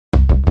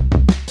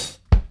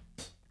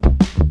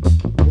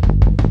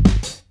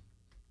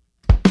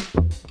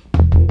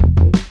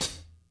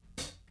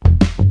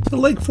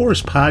Lake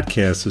Forest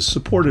podcast is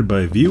supported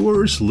by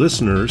viewers,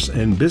 listeners,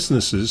 and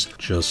businesses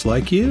just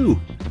like you.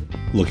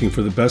 Looking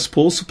for the best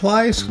pool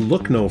supplies?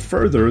 Look no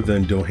further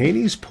than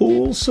Dohany's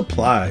Pool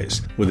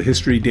Supplies. With a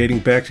history dating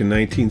back to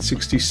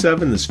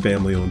 1967, this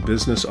family-owned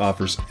business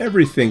offers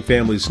everything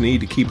families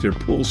need to keep their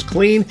pools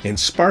clean and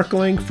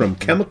sparkling, from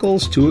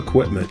chemicals to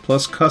equipment.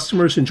 Plus,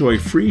 customers enjoy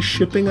free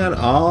shipping on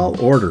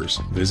all orders.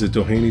 Visit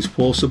Dohany's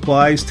Pool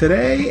Supplies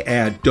today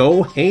at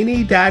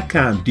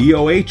doheny.com,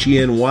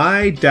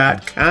 DOHENY.com,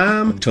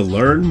 to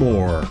learn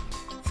more.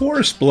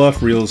 Forest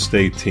Bluff Real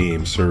Estate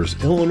Team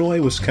serves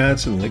Illinois,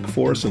 Wisconsin, Lake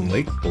Forest, and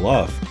Lake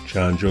Bluff.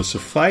 John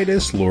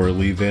Josephitis, Laura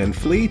Lee Van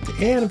Fleet,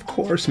 and of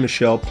course,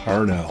 Michelle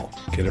Parnell.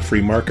 Get a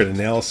free market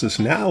analysis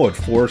now at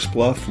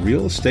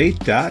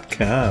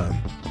forestbluffrealestate.com.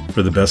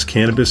 For the best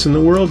cannabis in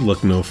the world,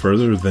 look no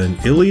further than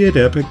Iliad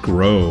Epic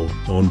Grow.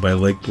 Owned by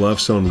Lake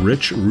Bluff's own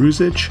Rich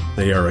Ruzich,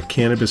 they are a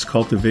cannabis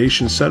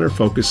cultivation center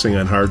focusing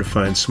on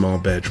hard-to-find small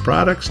batch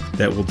products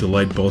that will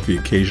delight both the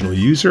occasional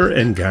user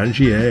and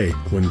ganjier.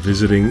 When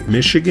visiting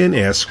Michigan,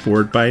 ask for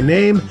it by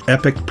name.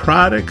 Epic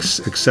Products,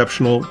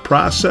 exceptional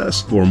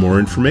process. For more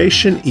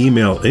information,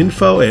 email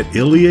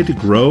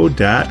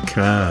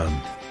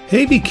info@iliadgrow.com.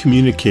 Havey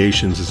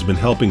Communications has been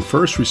helping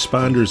first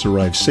responders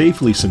arrive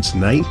safely since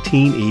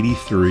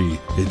 1983.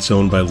 It's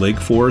owned by Lake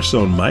Forest's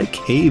own Mike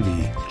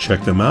Havey.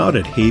 Check them out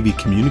at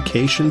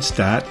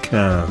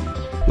haveycommunications.com.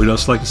 We'd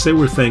also like to say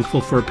we're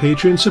thankful for our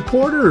Patreon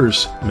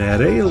supporters: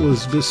 Matt A.,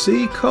 Elizabeth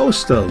C.,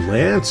 Costa,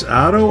 Lance,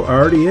 Otto,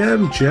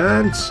 RDM,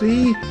 John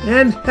C.,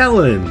 and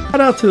Helen.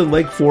 Shout out to the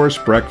Lake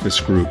Forest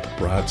Breakfast Group,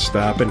 Broad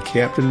Stop and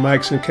Captain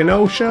Mike's in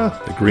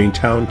Kenosha, the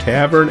Greentown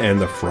Tavern,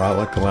 and the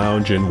Frolic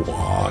Lounge in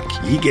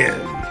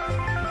Waukegan.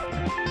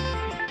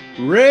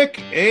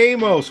 Rick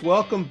Amos,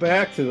 welcome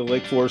back to the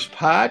Lake Forest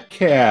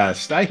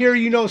podcast. I hear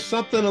you know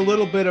something a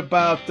little bit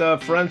about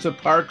Friends of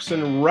Parks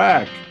and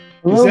Rec.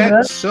 Is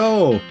that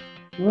so?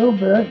 A little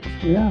bit,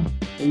 yeah.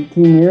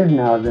 18 years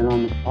now I've been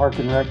on the Park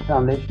and Rec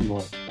Foundation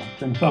Board. It's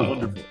been fun.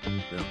 Wonderful.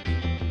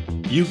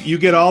 Yeah. You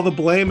get all the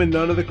blame and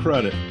none of the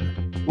credit.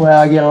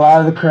 Well, I get a lot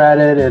of the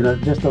credit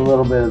and just a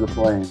little bit of the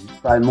blame.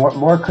 Probably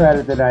more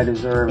credit than I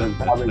deserve, and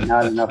probably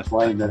not enough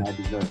blame than I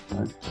deserve.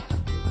 Right?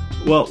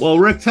 Well,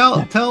 Rick, tell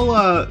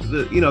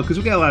because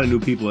we got a lot of new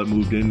people that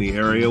moved in the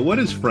area. What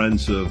is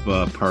Friends of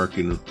Park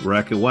and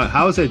Rec, and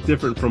how is that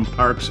different from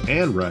Parks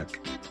and Rec?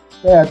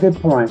 Yeah, good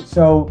point.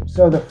 So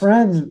the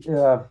Friends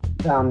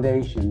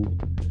Foundation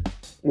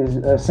is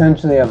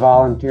essentially a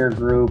volunteer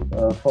group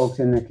of folks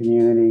in the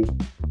community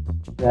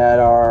that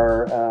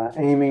are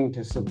aiming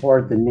to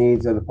support the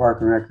needs of the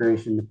Park and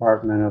Recreation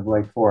Department of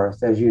Lake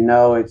Forest. As you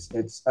know,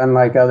 it's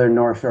unlike other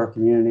North Shore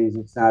communities.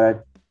 It's not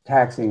a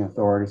taxing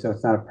authority, so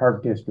it's not a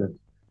park district,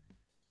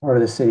 part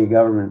of the city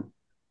government.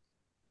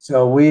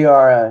 So we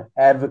are an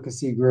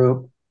advocacy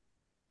group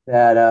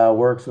that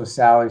works with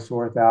Sally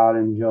Swarthout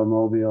and Joe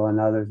Mobile and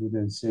others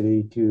within the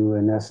city to,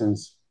 in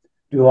essence,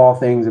 do all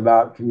things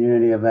about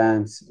community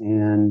events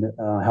and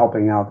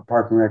helping out the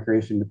Park and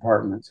Recreation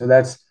Department. So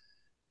that's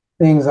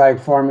things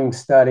like farming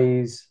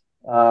studies,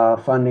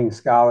 funding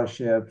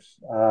scholarships,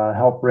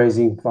 help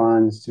raising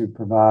funds to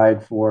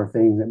provide for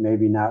things that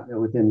maybe not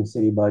within the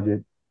city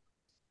budget,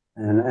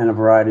 and a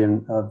variety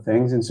of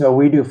things. And so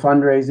we do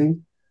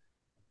fundraising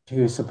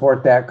to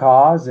support that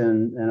cause,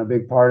 and a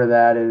big part of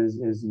that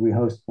is we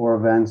host 4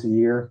 events a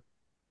year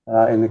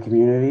in the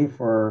community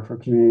for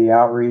community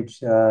outreach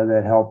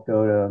that help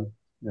go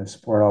to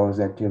support all those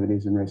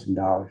activities and raise some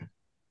dollars.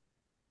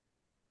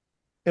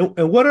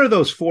 And what are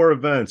those 4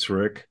 events,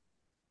 Rick?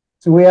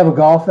 So we have a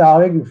golf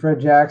outing, the Fred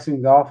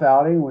Jackson Golf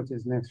Outing, which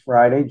is next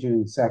Friday,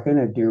 June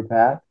 2nd at Deer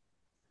Path.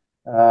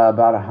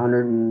 About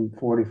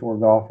 144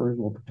 golfers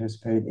will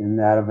participate in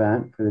that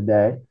event for the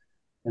day.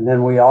 And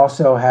then we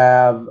also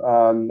have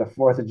the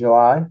 4th of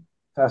July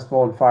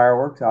Festival and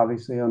Fireworks,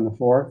 obviously on the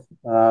 4th,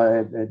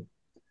 at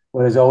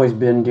what has always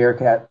been Deer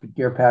Path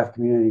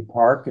Community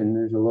Park. And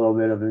there's a little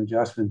bit of an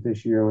adjustment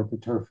this year with the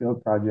turf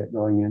field project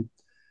going in.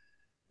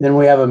 Then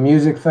we have a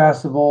music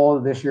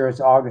festival. This year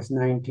it's August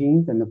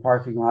 19th in the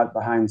parking lot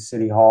behind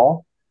City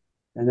Hall.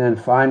 And then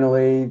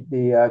finally,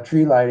 the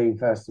Tree Lighting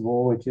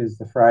Festival, which is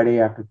the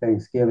Friday after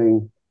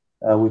Thanksgiving,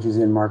 which is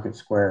in Market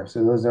Square.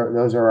 So those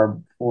are our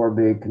 4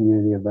 big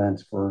community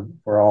events for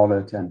all to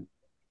attend.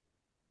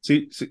 So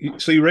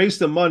you raise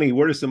the money.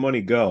 Where does the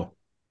money go?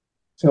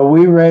 So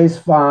we raise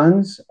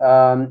funds,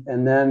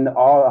 and then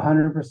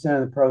 100%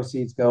 of the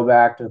proceeds go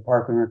back to the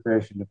Park and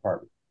Recreation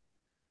Department.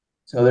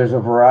 So there's a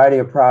variety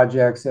of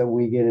projects that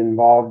we get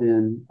involved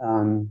in.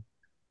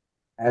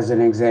 As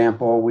an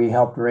example, we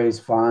helped raise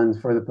funds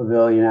for the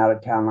pavilion out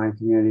at Town Line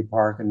Community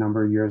Park a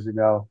number of years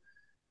ago.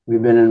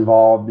 We've been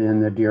involved in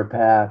the Deer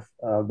Path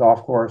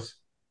golf course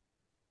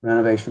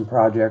renovation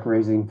project,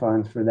 raising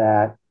funds for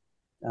that.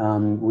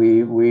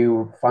 We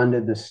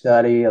funded the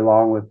study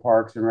along with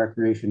Parks and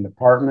Recreation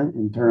Department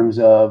in terms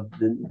of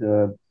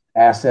the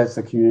assets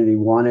the community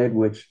wanted,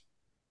 which,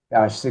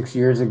 gosh, 6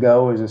 years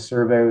ago was a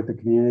survey with the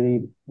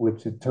community,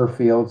 which the turf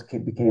fields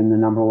became the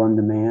number 1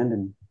 demand.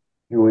 And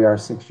here we are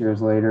 6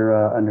 years later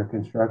under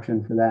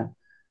construction for that.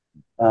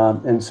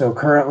 And so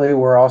currently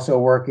we're also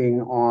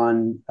working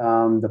on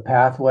the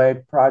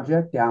pathway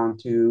project down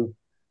to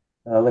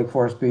Lake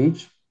Forest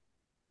Beach.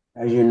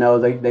 As you know,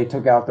 they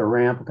took out the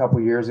ramp a couple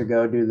years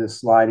ago due to the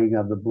sliding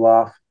of the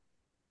bluff.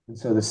 And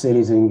so the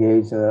city's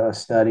engaged a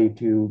study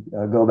to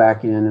go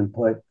back in and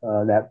put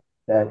that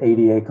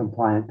ADA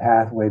compliant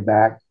pathway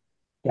back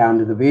down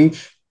to the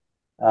beach.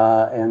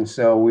 And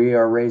so we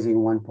are raising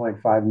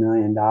 $1.5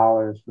 million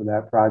for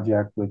that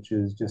project, which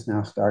is just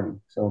now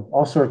starting. So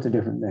all sorts of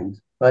different things.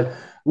 But a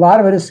lot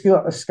of it is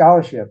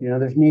scholarship.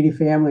 There's needy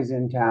families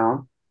in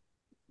town.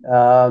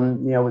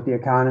 With the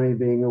economy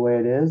being the way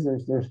it is,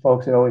 there's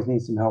folks that always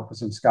need some help with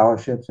some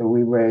scholarships. So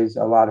we raise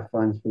a lot of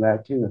funds for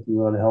that too, if you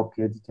will, to help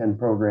kids attend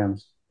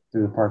programs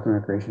through the Park and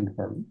Recreation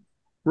Department.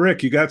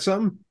 Rick, you got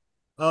something?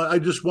 I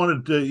just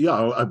wanted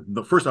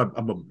to, first,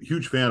 I'm a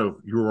huge fan of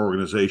your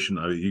organization.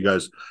 You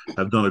guys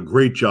have done a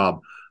great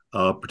job,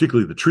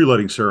 particularly the tree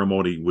lighting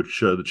ceremony, which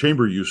the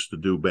chamber used to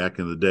do back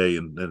in the day,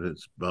 and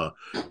it's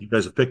you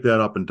guys have picked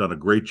that up and done a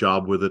great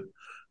job with it.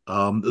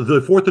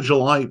 The Fourth of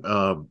July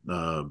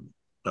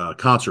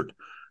concert.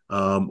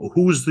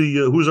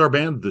 Who's our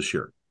band this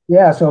year?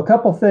 Yeah, so a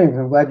couple things.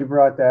 I'm glad you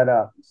brought that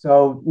up.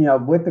 So,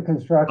 with the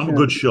construction I'm a of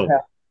good show.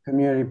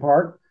 Community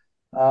Park,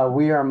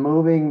 we are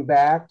moving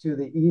back to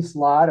the east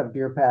lot of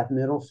Deer Path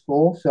Middle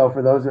School. So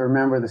for those that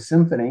remember the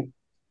symphony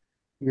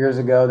years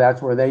ago,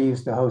 that's where they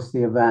used to host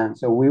the event.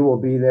 So we will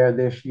be there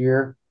this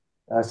year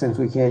since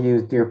we can't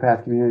use Deer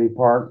Path Community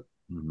Park.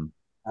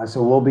 Mm-hmm.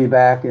 So we'll be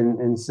back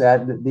and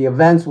set. The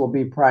events will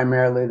be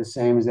primarily the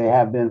same as they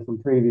have been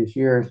from previous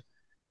years.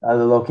 The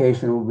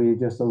location will be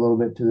just a little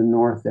bit to the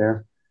north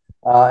there.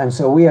 And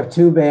so we have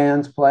two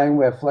bands playing.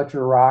 We have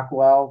Fletcher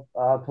Rockwell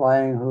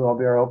playing, who will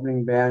be our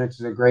opening band.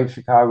 It's a great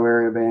Chicago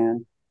area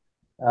band.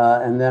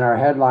 And then our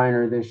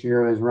headliner this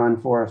year is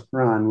Run Forest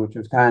Run, which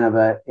was kind of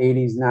a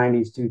 80s,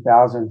 90s,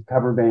 2000s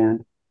cover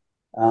band.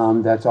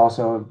 That's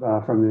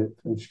also from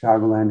the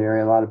Chicagoland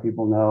area. A lot of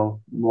people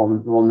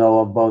will know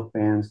of both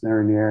bands. They're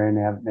in the area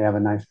and they have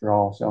a nice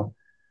draw. So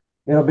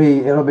it'll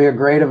be a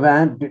great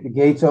event. The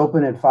gates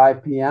open at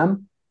 5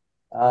 p.m.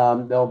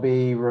 They'll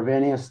be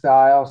Ravinia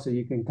style, so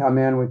you can come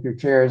in with your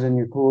chairs and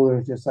your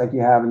coolers just like you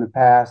have in the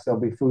past.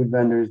 There'll be food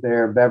vendors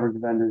there, beverage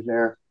vendors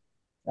there,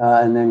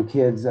 and then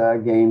kids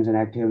games and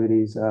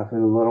activities for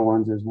the little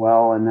ones as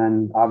well. And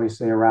then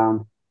obviously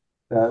around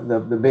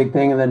the big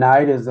thing of the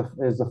night is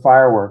the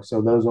fireworks.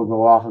 So those will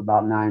go off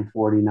about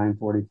 9:40,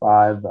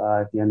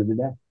 9:45 at the end of the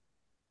day.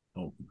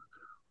 Oh.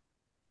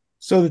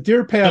 So the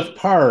Deer Path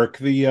Park,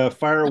 the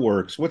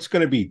fireworks, what's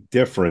going to be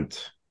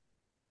different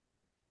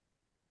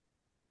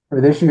for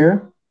this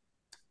year?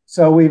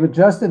 So we've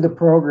adjusted the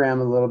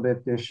program a little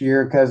bit this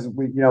year because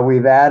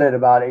we've added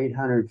about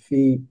 800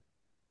 feet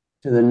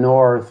to the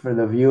north for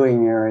the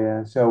viewing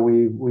area. So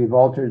we've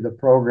altered the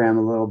program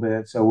a little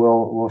bit. So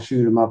we'll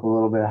shoot them up a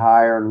little bit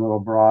higher and a little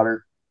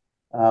broader.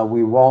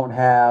 We won't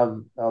have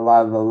a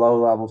lot of the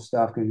low level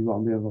stuff because you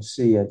won't be able to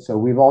see it. So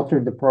we've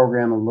altered the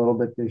program a little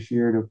bit this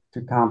year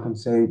to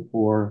compensate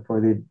for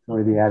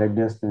the added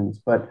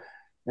distance. But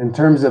in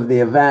terms of the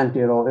event,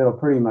 it'll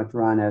pretty much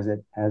run as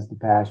it has the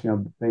past,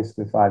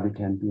 basically 5 to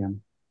 10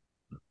 p.m.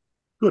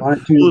 Good. On a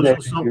Tuesday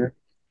this year.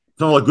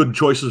 Sound like good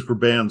choices for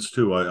bands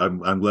too.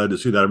 I'm glad to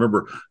see that. I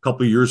remember a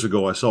couple of years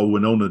ago I saw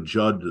Winona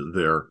Judd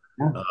there,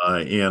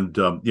 and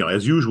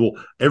as usual,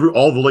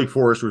 all the Lake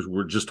Foresters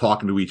were just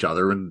talking to each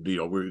other, and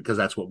because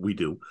that's what we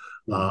do,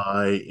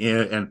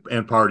 and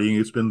partying.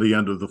 It's been the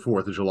end of the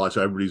 4th of July,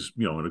 so everybody's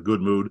in a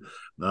good mood,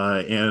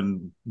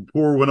 and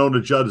poor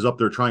Winona Judd is up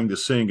there trying to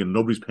sing, and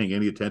nobody's paying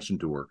any attention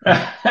to her.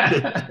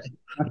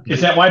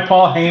 Is that why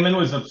Paul Heyman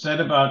was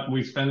upset about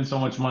we spend so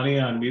much money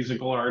on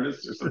musical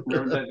artists or something?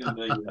 Remember that in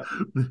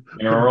the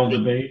mayoral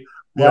debate?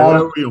 Yeah,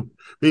 whatever.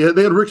 They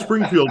had Rick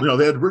Springfield.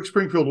 They had Rick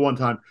Springfield one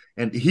time,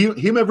 and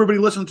him everybody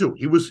listened to.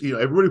 He was,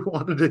 everybody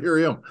wanted to hear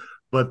him.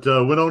 But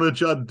Winona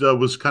Judd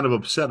was kind of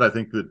upset, I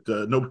think,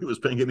 that nobody was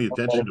paying any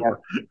attention to her.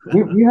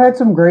 We've had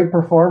some great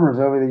performers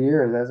over the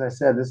years. As I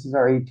said, this is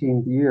our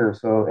 18th year.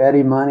 So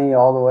Eddie Money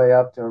all the way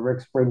up to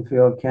Rick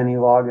Springfield, Kenny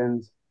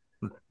Loggins,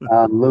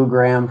 Lou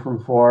Graham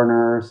from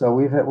Foreigner. So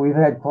we've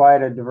had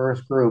quite a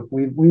diverse group.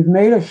 We've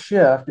made a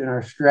shift in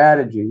our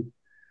strategy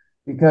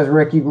because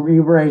Rick,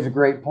 you raised a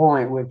great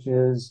point, which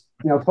is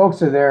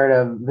folks are there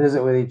to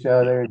visit with each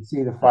other and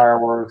see the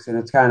fireworks, and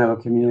it's kind of a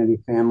community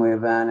family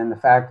event. And the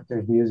fact that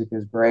there's music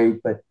is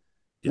great, but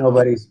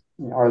nobody's,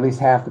 or at least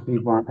half the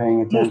people aren't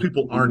paying attention. Most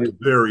people aren't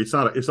there. It's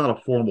not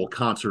a formal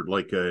concert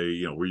like where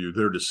you're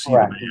there to see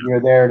correct. the band.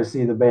 You're there to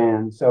see the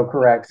band. So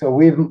correct. So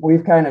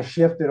we've kind of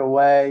shifted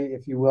away,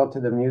 if you will, to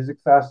the music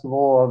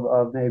festival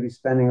of maybe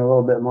spending a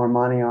little bit more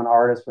money on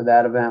artists for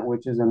that event,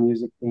 which is a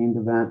music themed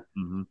event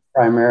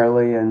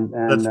primarily. And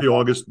that's the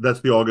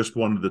August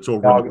one that's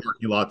over in the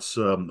parking lots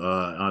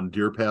on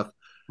Deer Path.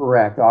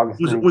 Correct.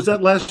 August. Was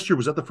that last year?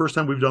 Was that the first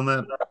time we've done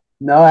that?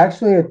 No,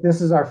 actually,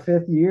 this is our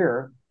 5th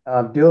year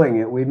of doing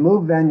it. We've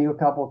moved venue a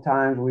couple of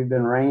times. We've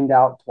been rained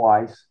out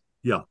twice.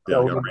 Yeah.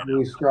 So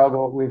we've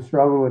struggled with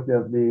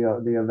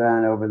the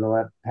event over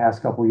the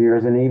past couple of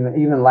years, and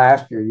even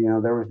last year,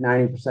 there was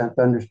 90%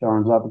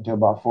 thunderstorms up until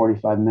about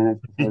 45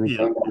 minutes before the Yeah.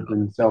 gate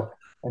opened. So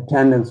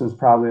attendance was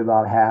probably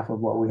about half of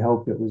what we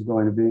hoped it was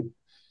going to be.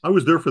 I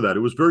was there for that.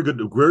 It was very good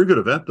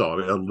event though.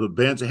 The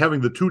bands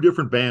having the two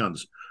different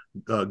bands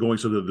going,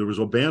 so that there was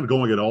a band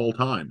going at all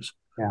times.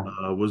 Yeah,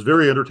 Was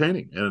very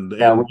entertaining, and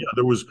yeah, yeah,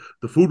 there was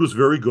the food was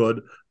very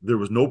good. There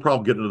was no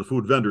problem getting to the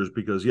food vendors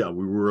because we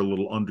were a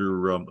little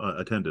under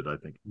attended. I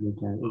think.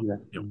 exactly.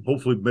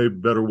 Hopefully, maybe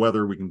better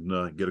weather, we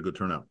can get a good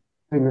turnout.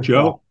 Fingers crossed.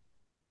 Joe?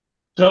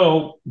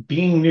 So,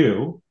 being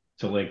new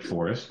to Lake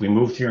Forest, we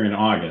moved here in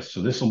August.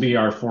 So, this will be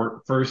our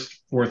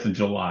first 4th of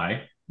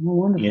July Oh,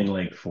 wonderful. in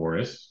Lake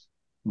Forest.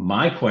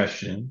 My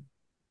question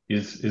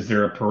is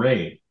there a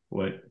parade?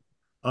 What?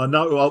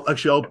 Now,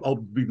 I'll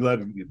be glad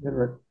to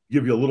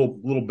give you a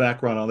little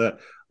background on that.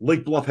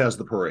 Lake Bluff has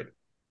the parade.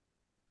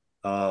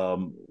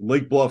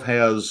 Lake Bluff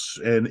has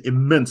an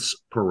immense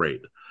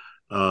parade.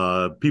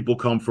 People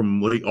come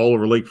from all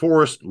over Lake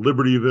Forest,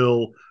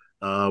 Libertyville.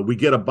 We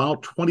get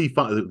about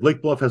 25.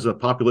 Lake Bluff has a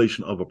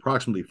population of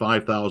approximately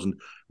 5,000.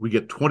 We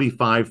get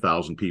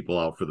 25,000 people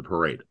out for the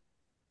parade.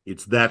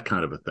 It's that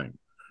kind of a thing.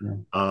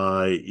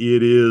 Yeah.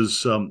 It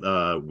is.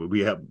 We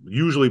have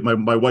usually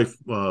my wife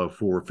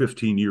for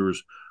 15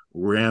 years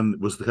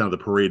was the kind of the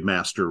parade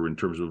master in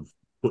terms of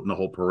putting the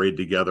whole parade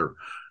together.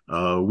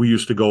 We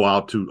used to go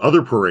out to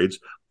other parades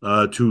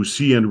to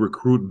see and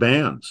recruit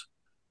bands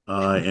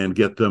and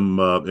get them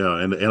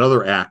and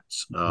other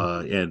acts.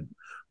 And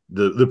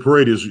the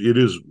parade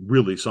is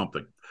really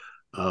something.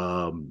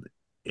 But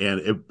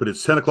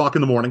it's 10 o'clock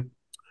in the morning.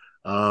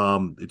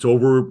 It's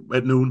over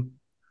at noon.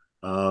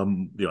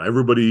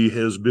 Everybody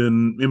has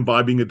been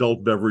imbibing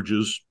adult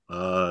beverages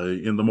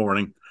in the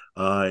morning.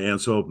 And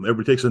so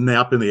everybody takes a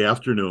nap in the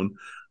afternoon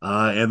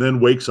and then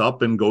wakes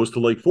up and goes to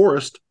Lake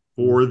Forest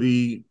for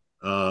the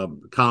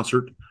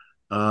concert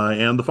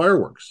and the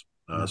fireworks.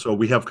 So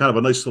we have kind of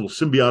a nice little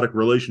symbiotic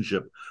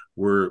relationship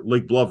where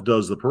Lake Bluff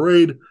does the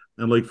parade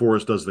and Lake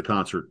Forest does the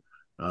concert.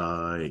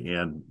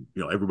 And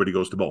everybody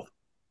goes to both.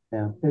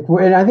 Yeah,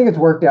 and I think it's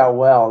worked out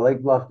well. Lake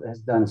Bluff has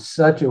done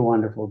such a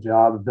wonderful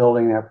job of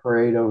building that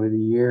parade over the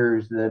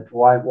years that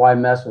why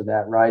mess with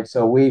that, right?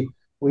 So we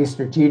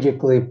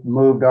strategically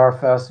moved our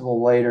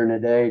festival later in the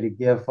day to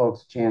give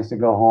folks a chance to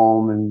go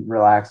home and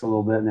relax a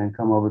little bit and then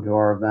come over to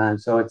our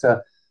event. So it's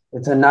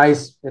a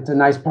nice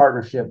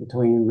partnership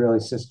between really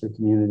sister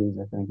communities.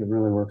 I think it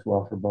really works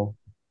well for both.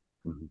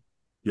 Mm-hmm.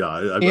 Yeah,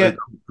 I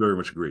very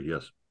much agree.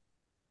 Yes.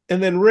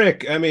 And then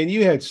Rick, I mean,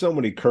 you had so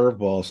many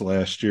curveballs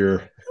last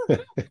year.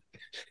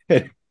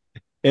 And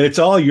it's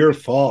all your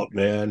fault,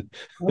 man.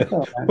 That's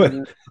all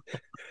right.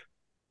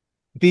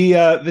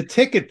 The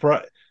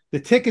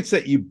tickets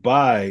that you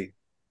buy,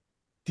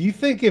 do you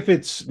think if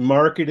it's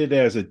marketed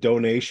as a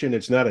donation,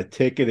 it's not a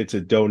ticket, it's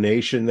a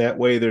donation? That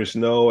way there's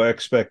no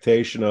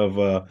expectation of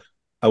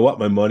I want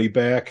my money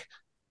back?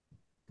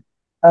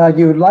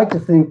 You would like to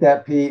think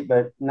that, Pete,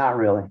 but not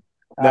really.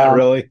 Not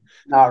really.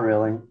 Not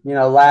really.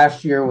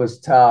 Last year was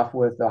tough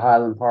with the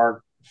Highland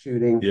Park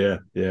shooting. Yeah.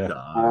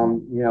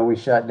 We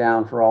shut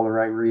down for all the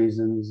right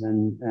reasons,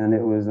 and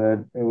it was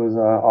a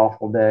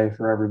awful day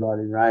for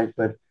everybody, right?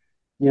 But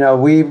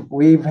we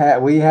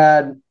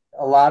had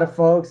a lot of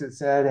folks that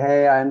said,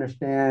 "Hey, I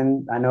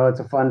understand. I know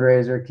it's a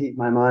fundraiser. Keep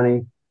my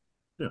money."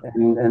 Yeah.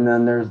 And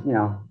then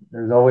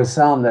there's always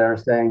some that are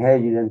saying, "Hey,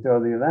 you didn't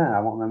throw the event. I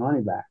want my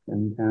money back."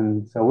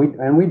 And so we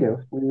do.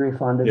 We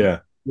refunded. Yeah.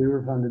 We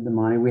refunded the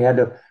money. We had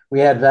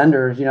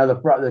vendors.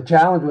 The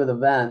challenge with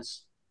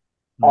events,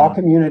 all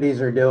communities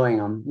are doing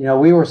them.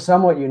 We were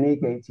somewhat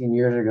unique 18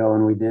 years ago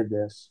when we did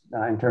this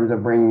in terms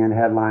of bringing in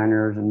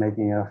headliners and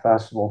making it a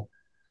festival.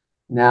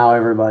 Now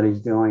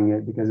everybody's doing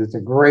it because it's a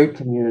great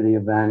community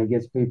event. It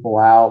gets people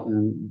out,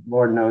 and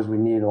Lord knows we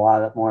need a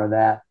lot more of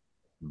that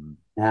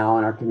now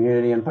in our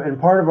community. And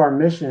part of our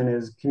mission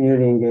is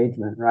community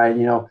engagement, right?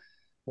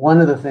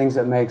 One of the things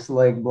that makes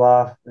Lake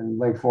Bluff and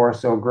Lake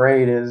Forest so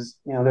great is,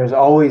 there's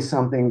always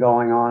something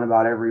going on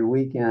about every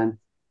weekend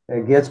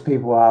that gets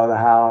people out of the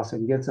house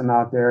and gets them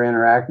out there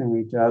interacting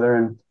with each other.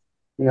 And,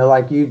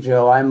 like you,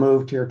 Joe, I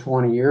moved here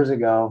 20 years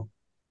ago.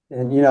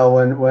 And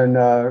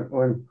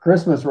when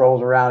Christmas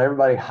rolls around,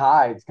 everybody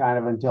hides kind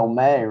of until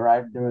May,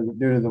 right? Due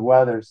to the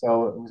weather.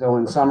 So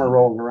when summer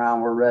rolls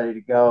around, we're ready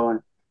to go.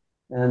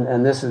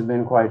 And this has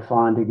been quite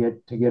fun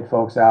to get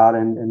folks out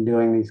and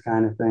doing these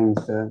kind of things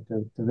to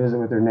visit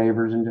with their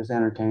neighbors and just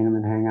entertain them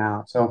and hang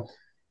out. So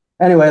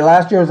anyway,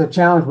 last year was a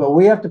challenge, but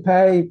we have to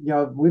pay.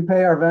 We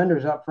pay our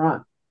vendors up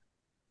front.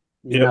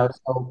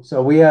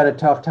 So we had a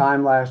tough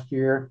time last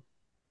year.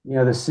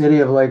 The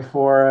city of Lake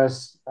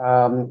Forest,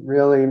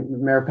 really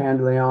Mayor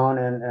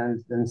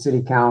Pandeleon and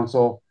City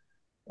Council,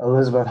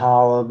 Elizabeth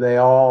Holub, they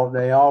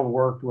all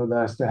worked with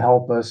us to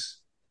help us.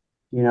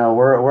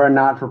 We're a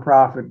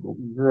not-for-profit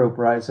group,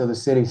 right? So the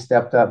city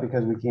stepped up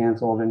because we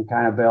canceled and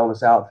kind of bailed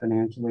us out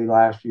financially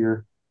last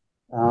year.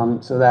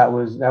 So that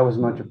was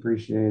much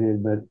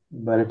appreciated,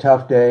 but a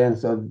tough day. And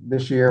so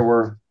this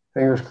year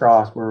fingers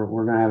crossed, we're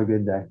going to have a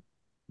good day.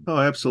 Oh,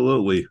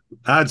 absolutely.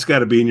 Odds got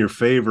to be in your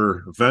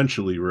favor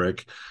eventually,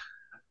 Rick.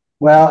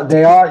 Well,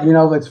 they are,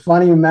 it's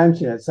funny you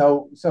mention it.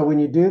 So when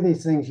you do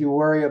these things, you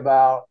worry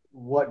about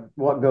what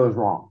goes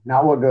wrong,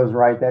 not what goes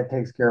right. That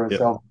takes care of Yep.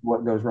 itself.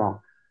 What goes wrong?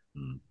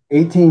 Mm.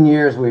 18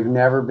 years, we've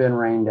never been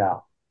rained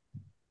out.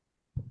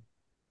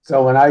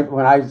 So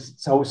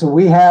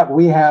we have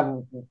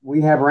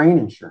rain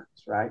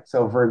insurance, right?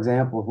 So for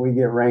example, if we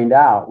get rained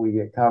out, we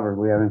get covered.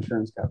 We have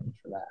insurance coverage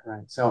for that,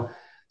 right?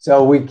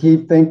 So we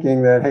keep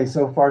thinking that, hey,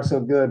 so far so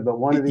good, but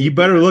one of these You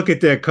better look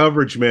at that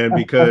coverage, man,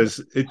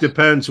 because it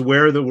depends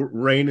where the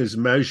rain is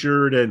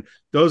measured, and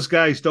those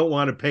guys don't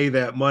want to pay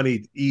that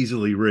money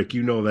easily, Rick.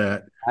 You know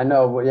that. I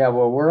know, but yeah,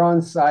 well, we're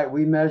on site.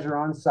 We measure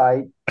on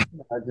site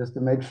just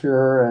to make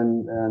sure,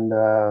 and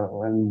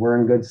we're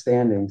in good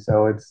standing.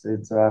 So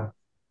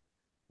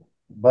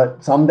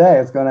but someday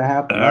it's going to All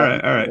happen.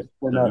 right, all right.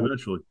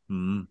 Eventually.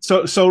 Mm.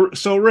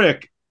 So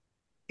Rick,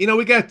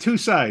 we got two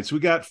sides. We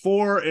got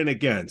for and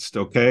against.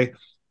 Okay,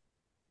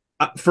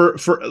 for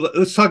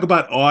let's talk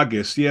about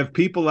August. You have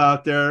people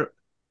out there.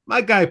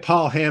 My guy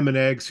Paul Hammond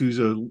Eggs, who's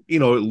a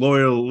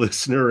loyal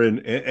listener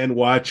and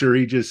watcher.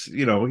 He just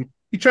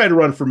he tried to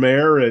run for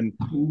mayor, and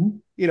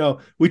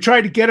Mhm. we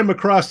tried to get him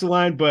across the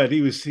line, but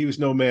he was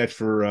no match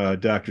for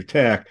Dr.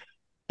 Tack.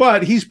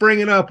 But he's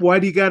bringing up, why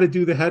do you got to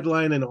do the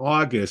headline in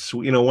August?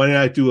 Why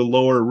not do a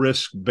lower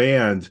risk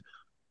band?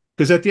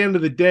 Because at the end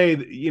of the day,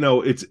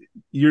 it's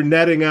you're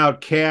netting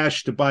out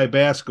cash to buy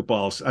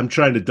basketballs. I'm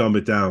trying to dumb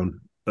it down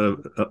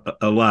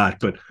a lot,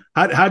 but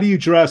how do you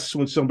dress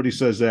when somebody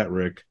says that,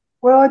 Rick?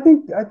 Well, I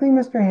think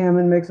Mr.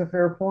 Hammond makes a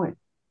fair point.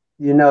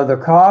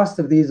 The cost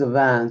of these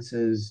events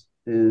is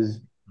Mm.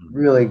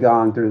 really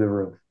gone through the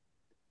roof.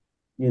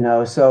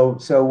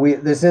 So we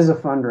this is a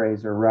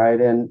fundraiser, right?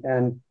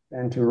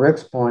 And to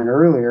Rick's point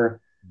earlier,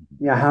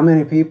 how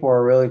many people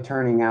are really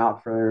turning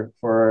out for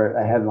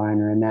a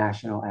headliner, a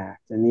national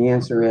act? And the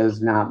answer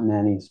is not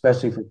many,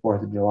 especially for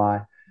Fourth of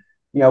July.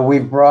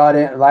 We've brought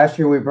in last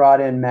year. We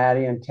brought in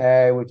Maddie and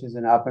Tay, which is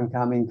an up and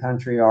coming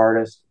country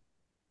artist,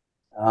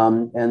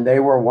 and they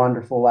were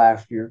wonderful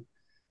last year,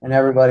 and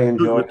everybody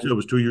enjoyed It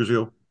was 2 years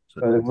ago.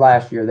 So, it.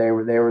 Last year they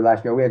were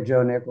last year. We had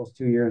Joe Nichols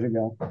 2 years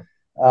ago,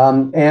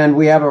 and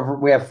we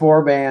have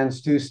four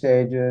bands, two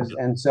stages,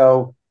 yeah. and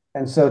so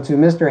to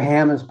Mr.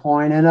 Hammond's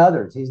point and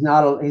others, he's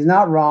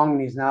not wrong,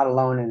 and he's not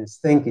alone in his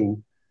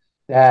thinking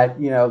that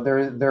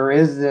there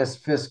is this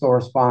fiscal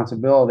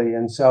responsibility.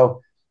 And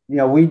so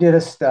we did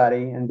a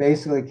study and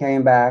basically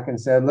came back and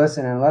said,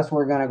 listen, unless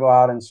we're going to go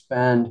out and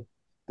spend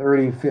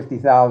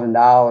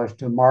 $30,000-$50,000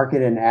 to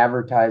market and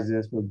advertise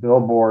this with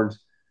billboards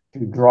to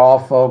draw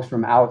folks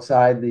from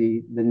outside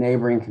the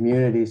neighboring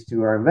communities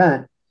to our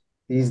event,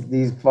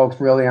 these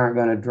folks really aren't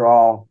going to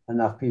draw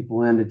enough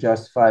people in to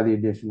justify the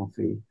additional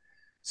fee.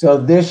 So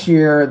this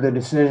year, the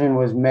decision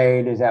was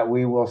made is that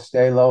we will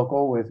stay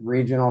local with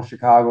regional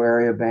Chicago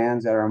area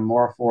bands that are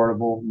more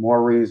affordable,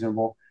 more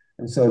reasonable.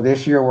 And so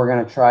this year, we're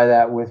going to try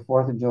that with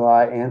Fourth of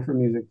July and for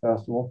Music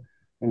Festival,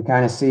 and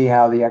kind of see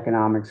how the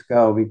economics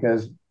go.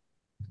 Because,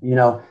 you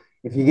know,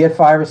 if you get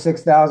 5 or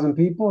 6 thousand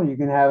people, you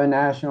can have a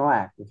national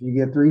act. If you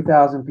get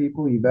 3,000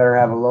 people, you better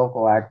have a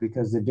local act,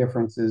 because the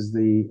difference is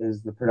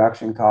the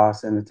production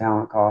costs and the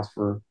talent costs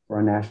for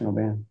a national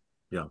band.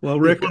 Yeah. Well,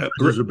 Yeah, Rick,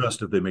 fundraisers are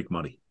best if they make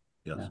money.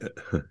 Yes.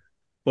 Yeah.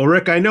 well,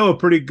 Rick, I know a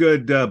pretty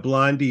good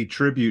Blondie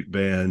tribute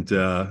band.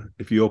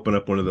 If you open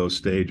up one of those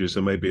stages, I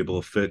might be able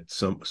to fit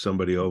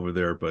somebody over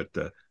there, but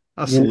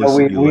I'll We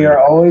solicit you we are later.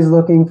 always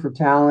looking for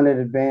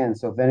talented bands.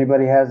 So if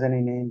anybody has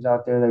any names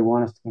out there they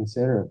want us to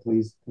consider,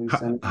 please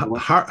send it our way.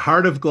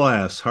 Heart of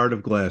Glass, Heart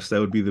of Glass. That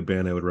would be the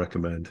band I would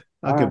recommend.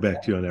 I'll All get right,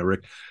 back to you on that,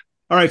 Rick.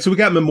 All right, so we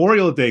got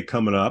Memorial Day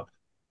coming up.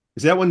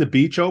 Is that when the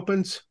beach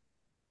opens?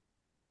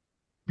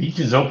 Beach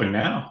is open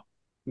now.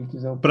 beach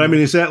is But I open mean,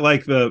 now. is that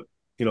like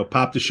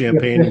pop the The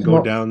champagne and go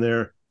official, down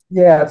there?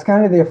 yeah, it's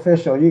kind of the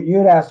official. You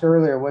had asked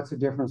earlier, what's the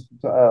difference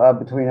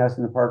between us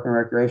and the Park and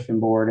Recreation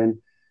Board? And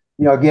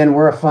again,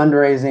 we're a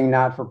fundraising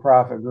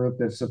not-for-profit group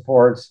that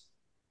supports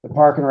the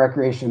Park and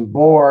Recreation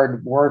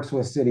Board, works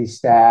with city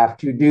staff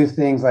to do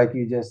things like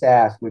you just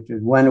asked, which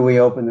is, when do we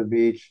open the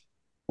beach?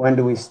 When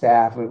do we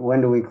staff it?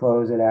 When do we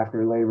close it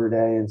after Labor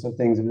Day? And so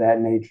things of that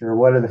nature.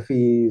 What are the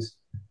fees?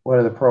 What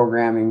are the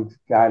programming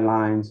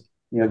guidelines?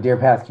 Deer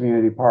Path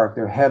Community Park,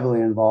 they're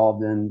heavily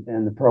involved in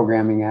the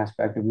programming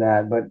aspect of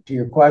that. But to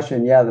your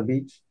question, yeah, the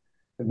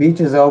beach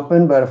is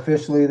open, but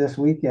officially this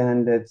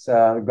weekend, it's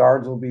the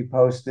guards will be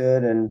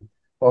posted, and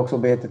folks will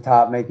be at the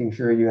top making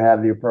sure you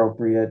have the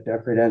appropriate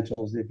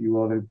credentials, if you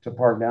will, to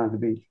park down at the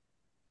beach.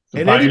 So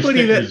And buy your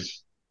anybody that,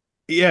 stickers.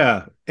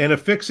 yeah, and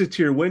affix it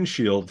to your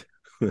windshield.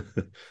 and,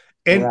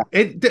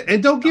 Correct.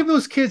 and don't give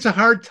those kids a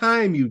hard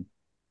time, you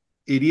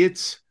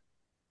idiots.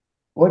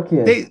 What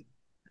kids? They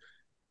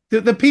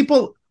the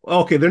people.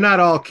 Okay, they're not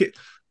all kids.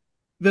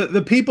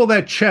 The people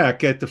that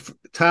check at the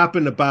top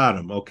and the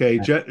bottom. Okay,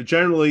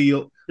 generally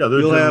Yeah, they're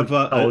you'll generally have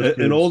college an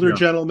kids. older Yeah. High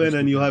gentleman, school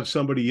and you'll kids. have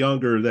somebody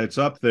younger that's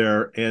up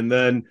there, and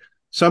then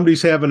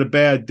somebody's having a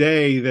bad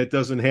day that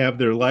doesn't have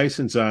their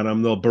license on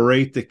them. They'll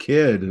berate the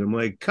kid, and I'm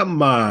like,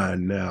 come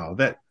on now,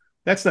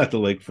 That's not the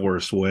Lake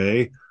Forest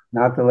way.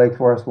 Not the Lake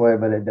Forest way,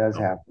 but it does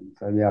happen.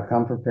 So yeah,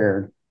 come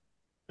prepared.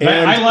 And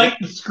I And like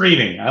the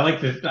screening. I like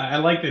this. I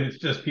like that it's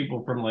just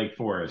people from Lake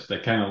Forest. I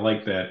kind of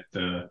like that,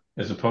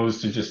 as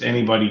opposed to just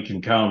anybody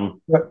can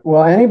come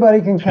Well,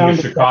 anybody can to a come.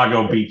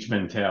 Chicago beach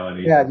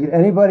mentality. Yeah,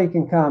 anybody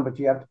can come, but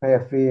you have to pay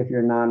a fee if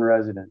you're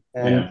non-resident.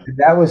 And Yeah.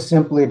 that was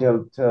simply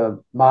to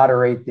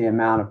moderate the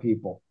amount of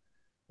people.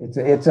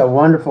 It's a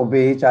wonderful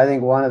beach. I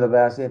think one of the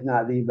best, if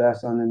not the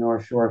best, on the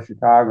North Shore of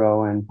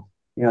Chicago. And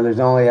there's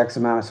only X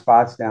amount of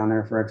spots down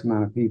there for X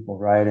amount of people,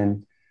 right?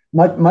 And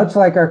much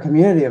like our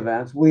community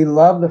events, we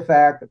love the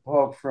fact that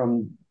folks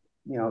from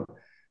you know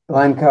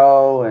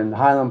Glencoe and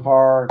Highland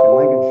Park and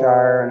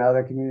Lincolnshire and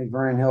other communities,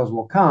 Vernon Hills,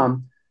 will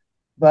come.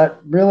 But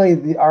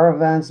really, our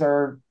events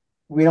are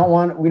we don't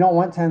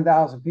want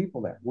 10,000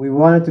 people there. We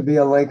want it to be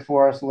a Lake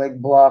Forest, Lake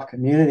Bluff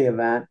community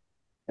event,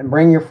 and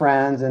bring your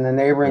friends and the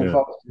neighboring yeah,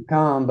 folks to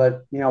come.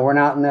 But we're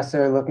not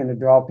necessarily looking to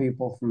draw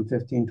people from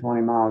 15,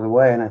 20 miles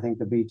away. And I think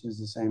the beach is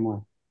the same way.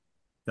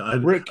 I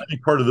Rick,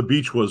 think part of the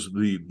beach was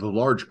the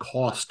large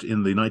cost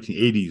in the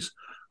 1980s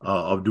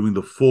of doing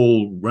the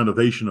full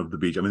renovation of the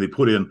beach. I mean, they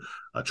put in,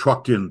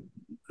 trucked in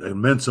an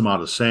immense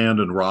amount of sand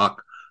and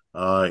rock,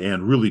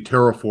 and really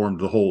terraformed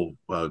the whole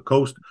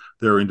coast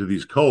there into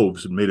these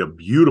coves and made a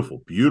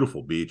beautiful,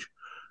 beautiful beach.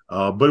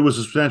 But it was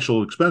a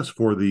substantial expense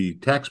for the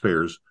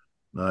taxpayers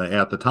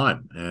at the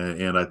time,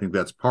 and I think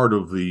that's part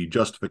of the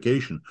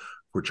justification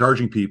for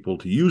charging people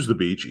to use the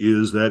beach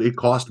is that it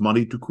cost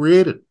money to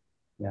create it.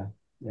 Yeah,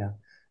 yeah.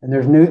 And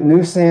there's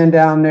new sand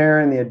down there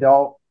in the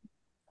adult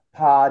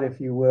pod, if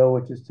you will,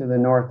 which is to the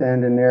north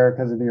end in there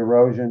because of the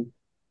erosion.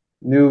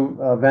 New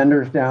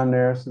vendors down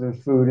there, so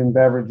there's food and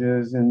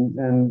beverages, and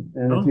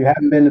if Oh, you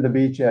haven't been to the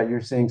beach yet,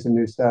 you're seeing some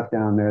new stuff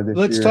down there this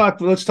let's year.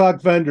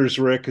 talk vendors,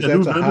 Rick, because yeah,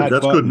 new that's a vendors. hot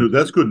That's good button. news.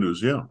 That's good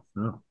news. Yeah,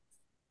 yeah.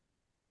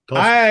 Tough.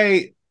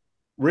 I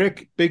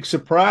Rick, big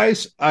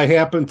surprise. I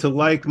happen to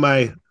like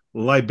my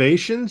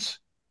libations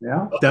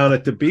Yeah. down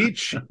at the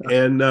beach,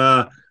 and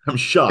I'm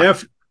shocked.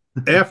 after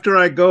after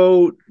I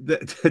go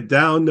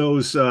down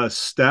those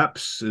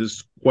steps,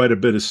 is quite a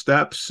bit of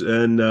steps,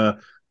 and I'm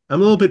a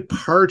little bit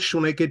parched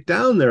when I get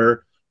down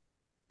there.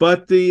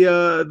 But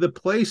the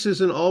place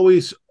isn't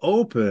always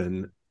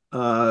open.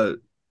 Uh,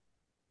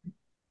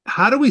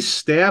 how do we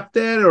staff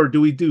that, or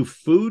do we do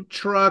food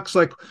trucks?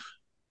 Like,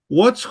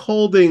 what's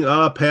holding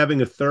up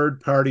having a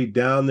third party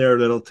down there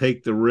that'll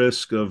take the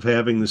risk of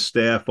having the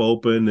staff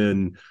open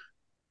and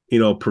I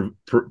don't.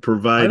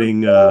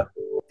 providing I don't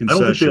think they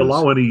concessions?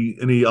 allow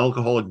any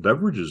alcoholic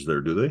beverages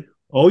there, do they?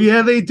 Oh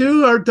yeah, they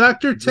do. Our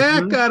Dr.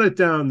 Tack Mhm. got it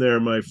down there,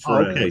 my Okay,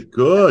 friend.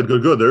 good,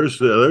 good, good.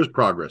 There's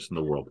progress in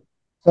the world.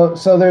 So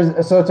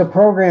it's a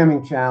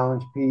programming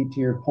challenge, Pete, to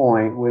your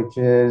point, which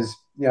is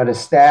to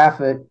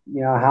staff it.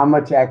 How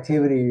much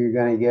activity you're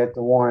going to get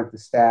to warrant the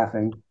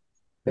staffing.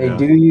 They Yeah.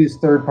 do use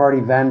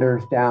third-party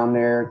vendors down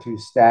there to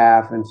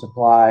staff and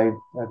supply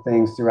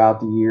things throughout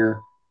the year.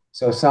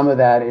 So some of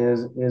that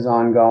is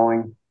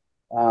ongoing.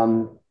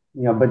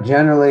 But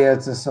generally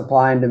it's a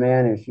supply and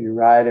demand issue,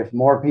 right? If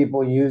more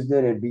people used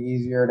it, it'd be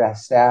easier to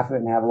staff it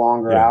and have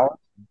longer Yeah. hours.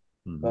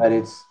 Mhm. But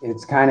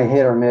it's kind of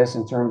hit or miss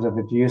in terms of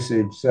its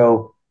usage.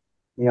 So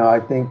I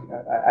think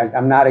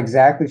I'm not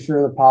exactly sure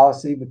of the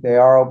policy, but they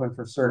are open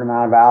for a certain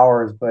amount of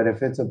hours. But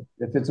if it's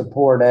a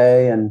poor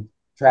day and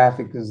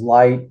traffic is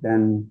light,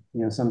 then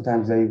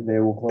sometimes they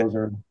will close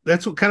early.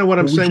 That's what I'm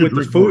Well, we saying should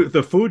with drink more.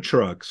 the food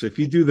trucks. If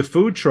you do the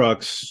food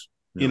trucks,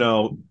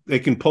 Yeah. they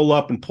can pull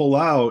up and pull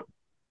out,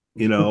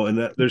 and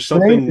that there's Great,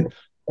 something.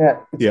 yeah,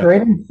 it's Yeah.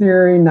 great in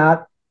theory,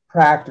 not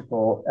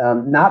practical.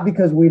 Not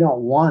because we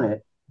don't want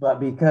it, but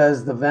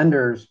because the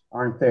vendors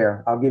aren't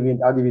there. I'll give you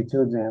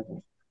two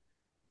examples.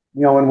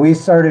 When we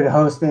started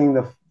hosting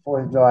the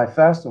Fourth of July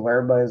festival,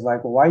 everybody's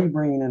like, "Well, why are you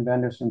bringing in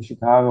vendors from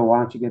Chicago? Why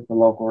don't you get the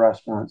local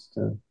restaurants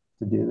to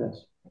do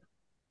this?"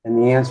 And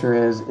the answer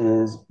is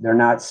they're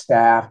not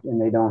staffed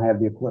and they don't have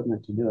the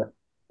equipment to do it,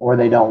 or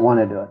they don't want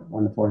to do it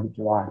on the 4th of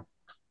July.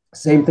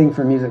 Same thing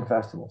for music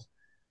festivals.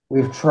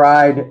 We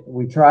try,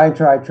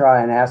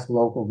 and ask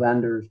local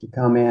vendors to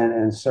come in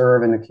and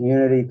serve in the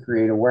community,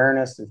 create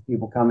awareness. There's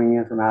people coming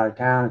in from out of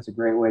town. It's a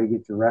great way to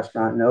get your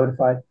restaurant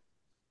notified.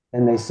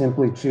 And they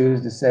simply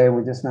choose to say,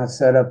 we're just not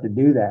set up to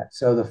do that.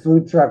 So the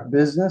food truck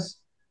business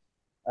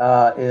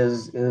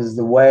is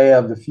the way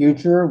of the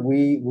future.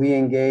 We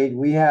engage.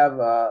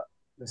 The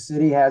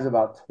city has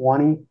about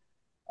 20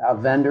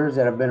 vendors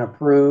that have been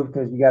approved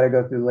because you got to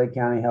go through the Lake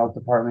County Health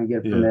Department,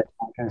 get a Yeah. permit,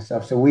 that kind of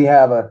stuff. So we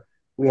have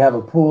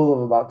a pool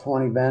of about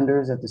 20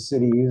 vendors that the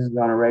city uses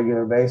on a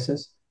regular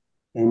basis,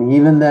 and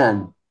even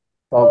then,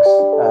 folks,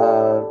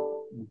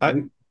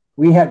 I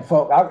we had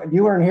folks.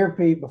 You weren't here,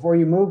 Pete, before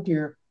you moved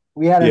here.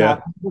 We had an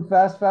yeah.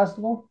 Oktoberfest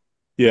festival,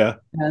 Yeah.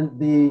 and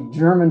the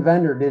German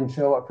vendor didn't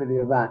show up for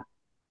the event.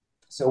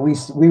 So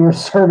we were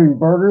serving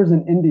burgers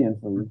and Indian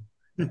food.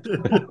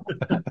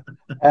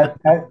 at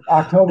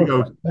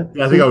Oktoberfest.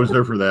 I think I was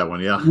there for that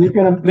one. Yeah. You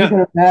can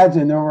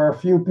imagine there were a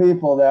few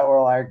people that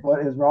were like, "What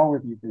is wrong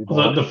with you people?"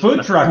 The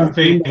food truck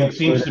thing Food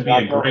seems to at be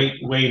a great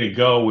Oktoberfest. way to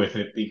go with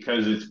it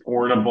because it's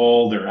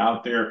portable. They're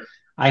out there.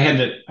 I had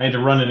to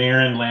run an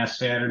errand last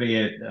Saturday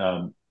at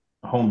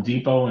Home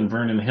Depot in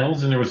Vernon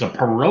Hills, and there was a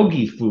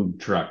pierogi food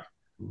truck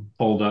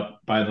pulled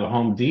up by the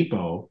Home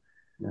Depot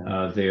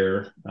Yeah.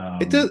 there.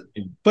 It does,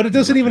 but it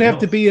doesn't even Vernon have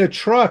to Hills. be a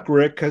truck,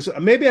 Rick, because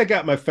maybe I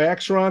got my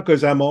facts wrong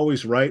because I'm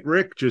always right,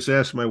 Rick. Just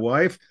ask my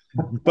wife.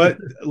 But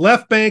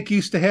Left Bank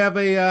used to have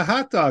a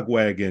hot dog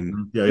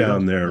wagon Yeah, he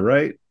down does. there, Yeah.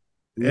 right?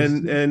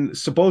 And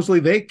supposedly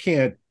they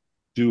can't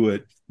do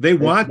it. They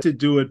want to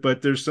do it,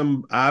 but there's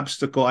some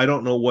obstacle. I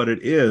don't know what it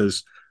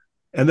is.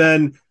 And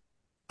then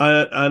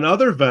on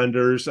other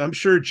vendors, I'm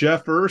sure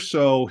Jeff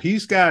Urso,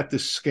 he's got the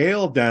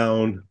scale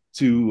down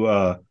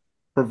to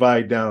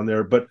provide down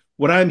there. But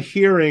what I'm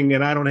hearing,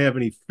 and I don't have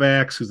any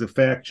facts because the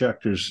fact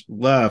checkers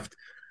left,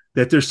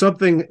 that there's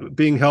something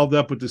being held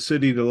up with the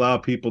city to allow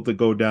people to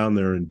go down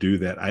there and do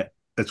that.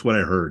 That's what I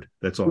heard.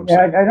 That's all I'm Yeah,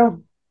 saying. I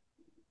don't.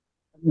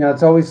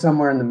 It's always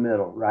somewhere in the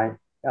middle, right?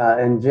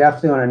 And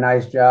Jeff's doing a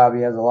nice job.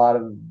 He has a lot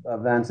of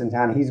events in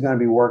town. He's going to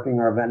be working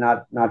our event,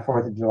 not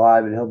Fourth of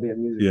July, but he'll be at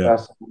Music Yeah.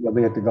 Festival. He'll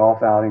be at the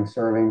golf outing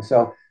serving.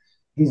 So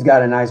he's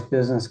got a nice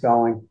business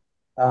going.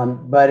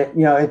 But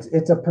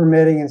it's a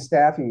permitting and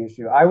staffing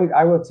issue.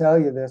 I will tell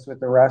you this with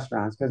the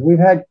restaurants because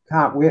a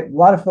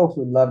lot of folks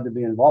would love to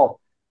be involved.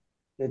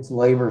 It's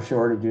labor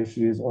shortage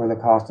issues or the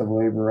cost of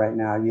labor right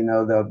now.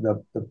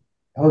 The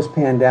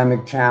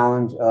post-pandemic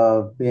challenge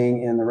of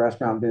being in the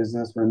restaurant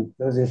business when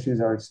those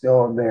issues are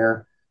still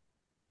there,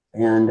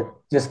 and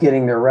just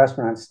getting their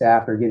restaurant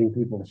staffed or getting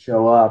people to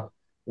show up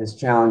is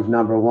challenge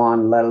number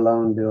one, let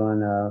alone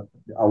doing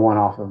a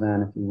one-off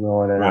event, if you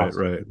will, at an Right, outside.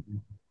 right.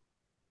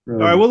 All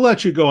right, Really, we'll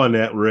let you go on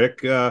that,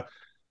 Rick.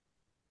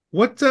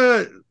 What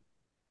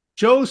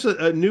Joe's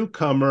a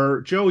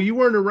newcomer. Joe, you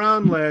weren't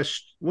around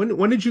last.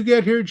 When did you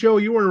get here, Joe?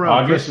 You weren't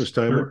around Christmas August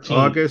time, 13th.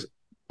 August.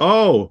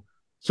 Oh,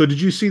 so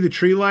did you see the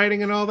tree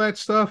lighting and all that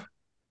stuff?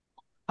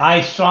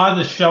 I saw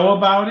the show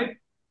about it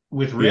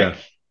with Yeah, Rick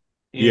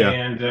yeah.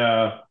 and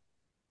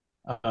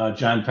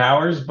John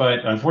Powers,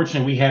 but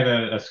unfortunately, we had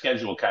a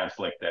schedule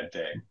conflict that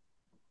day.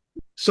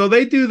 So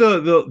they do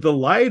the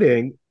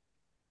lighting.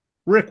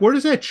 Rick, where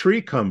does that tree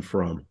come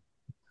from?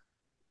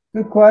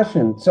 good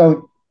question.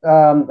 So,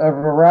 a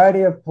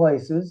variety of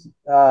places.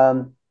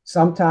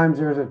 Sometimes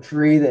there's a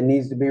tree that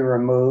needs to be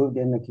removed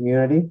in the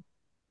community.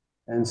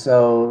 And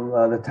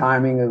so the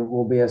timing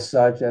will be as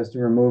such as to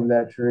remove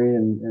that tree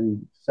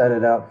and set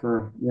it up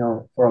for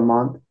a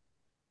month.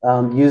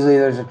 Usually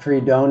there's a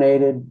tree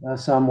donated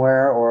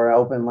somewhere or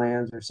open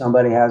lands or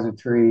somebody has a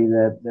tree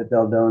that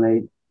they'll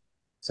donate.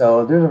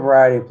 So there's a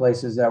variety of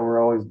places that we're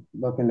always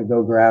looking to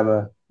go grab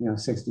a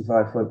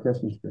 65-foot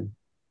Christmas tree.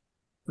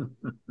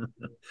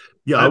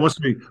 Yeah, I must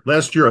be.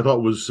 Last year, I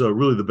thought was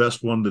really the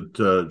best one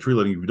that tree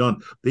lighting you've done.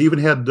 They even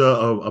had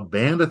a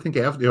band. I think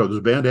after there was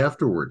a band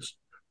afterwards,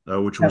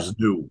 which Yeah. was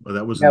new.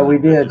 That was Yeah, in we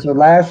did. So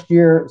last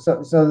year,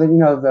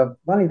 the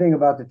funny thing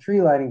about the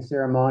tree lighting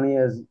ceremony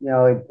is,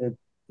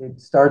 it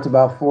starts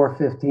about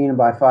 4:15 and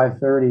by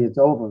 5:30 it's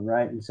over,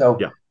 right? And so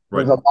yeah,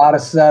 right. there's a lot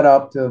of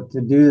setup to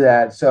do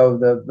that. So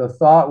the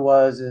thought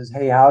is,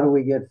 hey, how do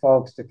we get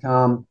folks to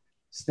come,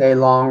 stay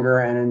longer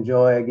and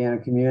enjoy again a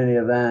community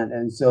event?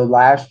 And so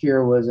last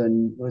year was a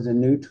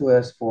new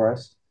twist for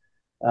us.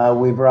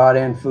 We brought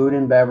in food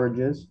and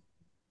beverages,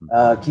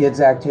 kids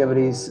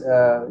activities,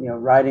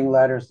 writing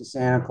letters to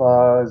Santa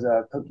Claus,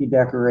 cookie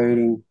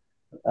decorating.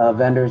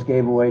 Vendors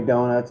gave away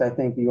donuts. I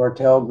think the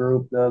Ortel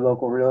group, the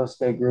local real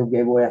estate group,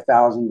 gave away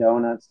 1,000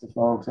 donuts to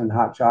folks and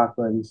hot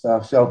chocolate and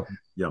stuff. So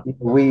Yeah,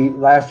 we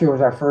last year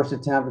was our first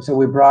attempt. So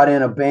we brought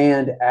in a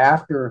band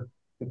after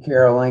the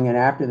caroling and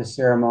after the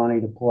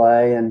ceremony to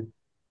play, and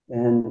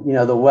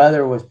the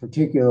weather was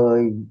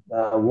particularly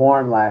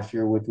warm last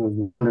year, which was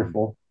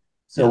wonderful.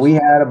 So yes, we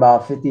had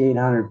about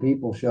 5,800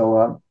 people show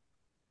up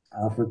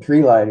for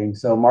tree lighting.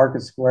 So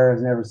Market Square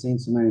has never seen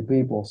so many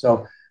people.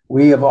 So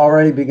we have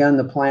already begun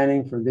the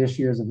planning for this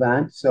year's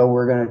event. So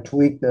we're going to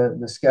tweak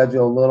the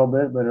schedule a little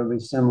bit, but it'll be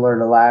similar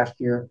to last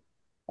year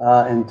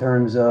in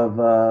terms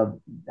of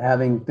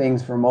having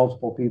things for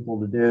multiple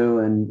people to do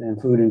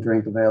and food and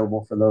drink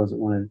available for those that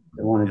want to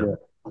yeah. do it.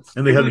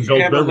 And they Maybe had we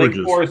should adult have a Lake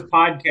beverages. Forest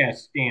podcast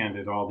stand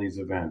at all these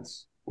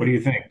events. What do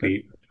you think,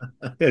 Pete?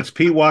 Yeah, it's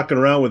Pete walking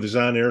around with his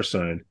on-air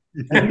sign.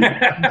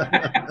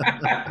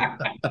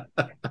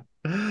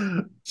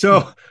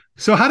 So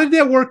so how did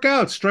that work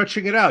out?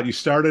 Stretching it out. You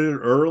started it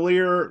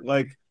earlier,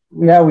 like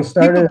Yeah, we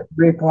started people. at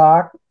 3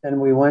 o'clock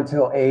and we went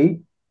till 8.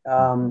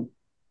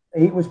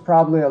 8 was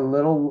probably a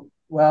little,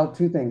 well,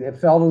 two things. It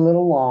felt a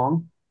little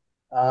long.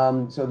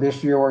 So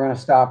this year we're going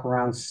to stop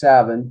around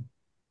 7.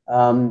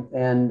 And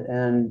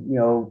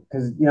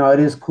because it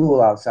is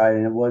cool outside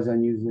and it was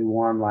unusually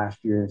warm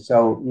last year.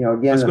 So I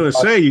again, was going to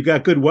say you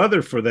got good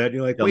weather for that.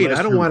 You're like, Yeah, wait, I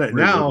last don't year was want it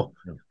great weather. now.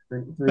 Yeah.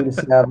 three to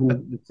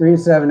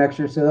seven next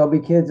year. So there'll be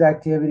kids'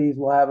 activities.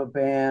 We'll have a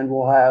band.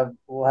 We'll have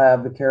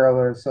the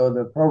carolers. So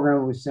the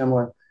program will be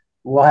similar.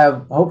 We'll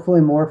have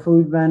hopefully more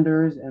food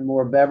vendors and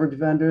more beverage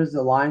vendors.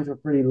 The lines were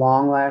pretty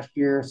long last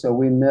year, so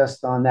we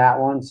missed on that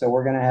one. So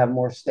we're going to have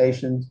more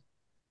stations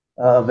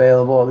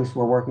available. At least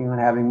we're working on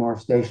having more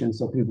stations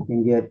so people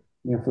can get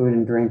food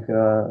and drink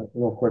a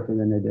little quicker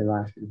than they did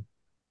last year.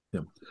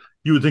 Yeah.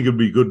 You would think it'd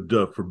be good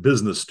for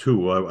business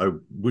too. I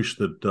wish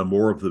that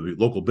more of the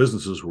local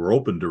businesses were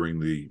open during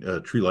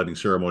the tree lighting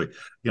ceremony.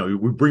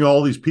 We bring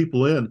all these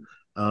people in,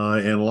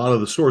 and a lot of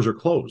the stores are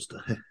closed.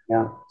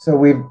 Yeah.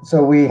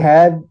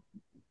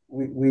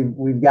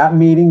 We've got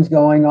meetings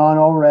going on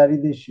already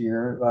this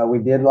year. We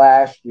did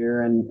last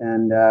year,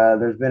 and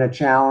there's been a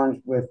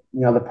challenge with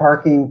the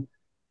parking.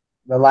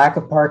 The lack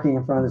of parking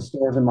in front of the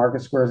stores and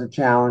market square is a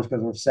challenge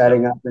because we're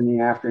setting up in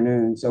the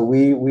afternoon. So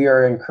we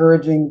are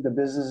encouraging the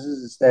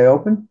businesses to stay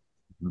open.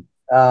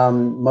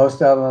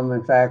 Most of them,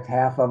 in fact,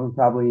 half of them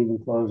probably even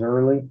close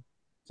early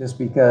just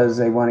because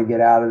they want to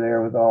get out of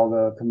there with all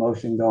the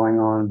commotion going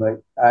on.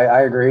 But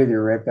I agree with you,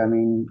 Rick. I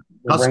mean,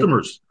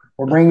 Customers.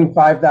 We're bringing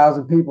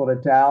 5,000 people to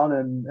town,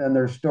 and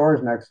there's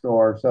stores next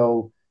door.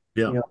 So,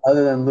 Yeah.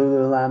 other than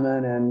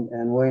Lululemon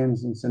and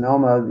Williams and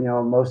Sonoma,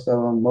 most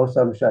of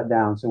them shut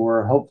down. So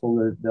we're hopeful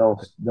that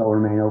they'll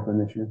remain open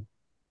this year.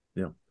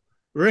 Yeah.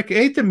 Rick,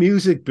 ain't the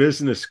music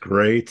business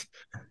great?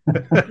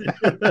 It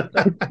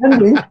can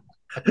be.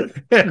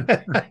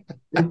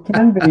 It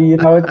can be.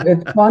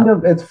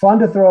 It's fun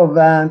to throw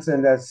events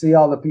and to see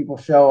all the people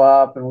show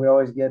up, and we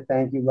always get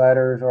thank you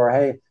letters or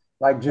hey,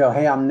 like Joe,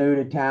 hey, I'm new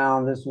to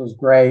town. This was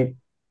great.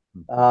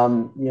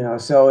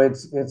 So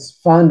it's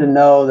fun to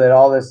know that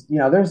all this,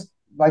 there's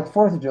like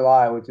 4th of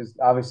July, which is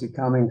obviously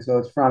coming, so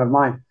it's front of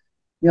mind.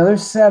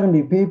 There's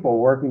 70 people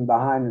working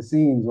behind the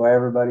scenes while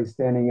everybody's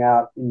standing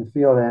out in the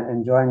field and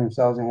enjoying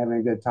themselves and having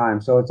a good time.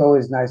 So it's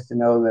always nice to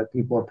know that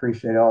people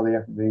appreciate all the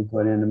effort being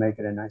put in to make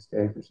it a nice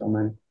day for so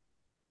many.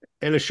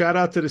 And a shout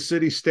out to the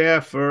city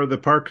staff or the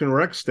park and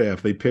rec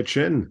staff. They pitch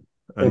in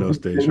on those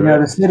days, right?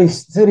 Right? The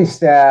city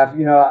staff,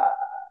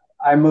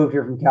 I moved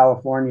here from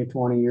California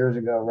 20 years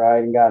ago,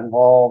 right, and got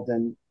involved,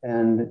 and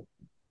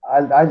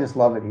I just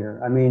love it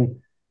here. I mean,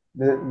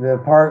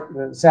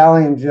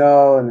 Sally and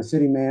Joe and the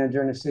city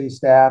manager and the city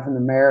staff and the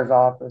mayor's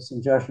office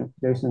and Jason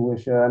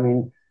Wisha. I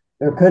mean,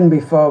 there couldn't be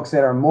folks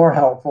that are more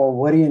helpful.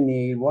 What do you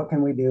need? What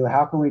can we do?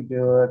 How can we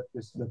do it?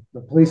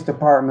 The police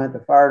department, the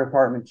fire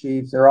department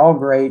chiefs, they're all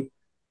great.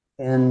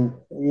 And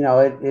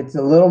it's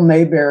a little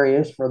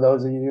Mayberry-ish for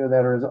those of you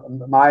that are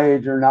my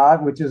age or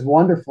not, which is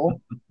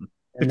wonderful.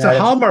 It's a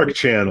Hallmark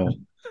channel.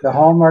 The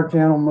Hallmark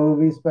Channel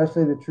movie,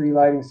 especially the tree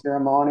lighting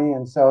ceremony.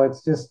 And so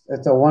it's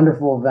a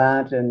wonderful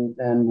event.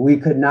 And we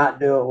could not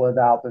do it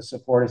without the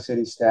support of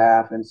city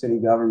staff and city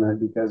government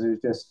because there's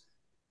just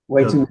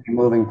way too many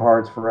moving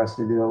parts for us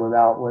to do it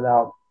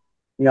without,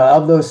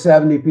 of those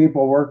 70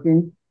 people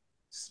working,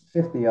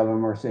 50 of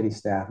them are city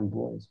staff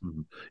employees.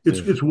 Mm-hmm.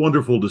 It's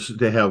wonderful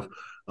to have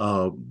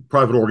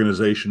private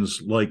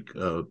organizations like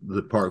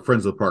the park,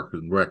 Friends of the Park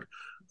and Rec,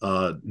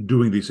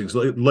 doing these things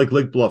like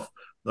Lake Bluff.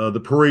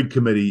 The parade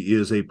committee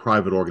is a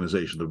private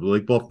organization. The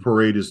Lake Bluff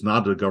Parade is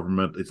not a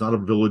government. It's not a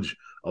Village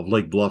of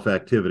Lake Bluff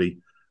activity,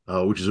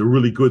 which is a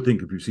really good thing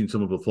if you've seen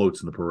some of the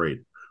floats in the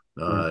parade.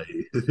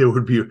 There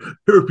would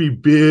be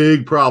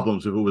big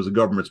problems if it was a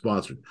government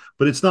sponsored,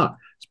 but it's not.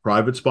 It's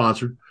private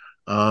sponsored,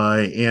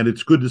 and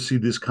it's good to see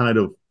this kind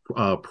of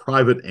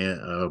private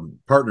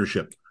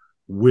partnership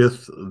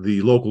with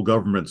the local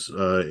governments.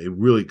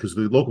 Really, because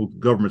the local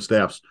government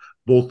staffs,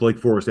 both Lake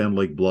Forest and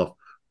Lake Bluff,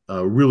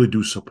 really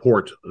do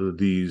support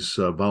these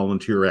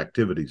volunteer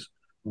activities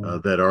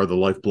that are the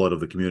lifeblood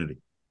of the community.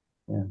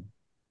 Yeah.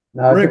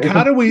 No, Rick,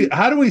 how do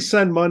we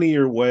send money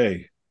your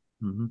way?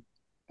 Mm-hmm.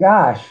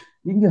 Gosh,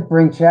 you can just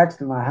bring checks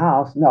to my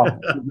house. No.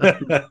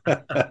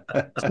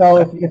 So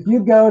if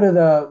you go to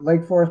the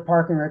Lake Forest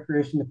Park and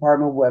Recreation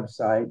Department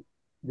website,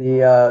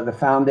 the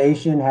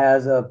foundation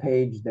has a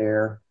page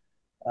there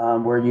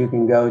where you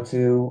can go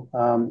to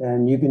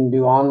and you can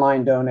do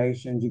online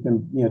donations.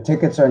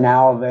 Tickets are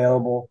now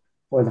available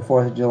for the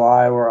 4th of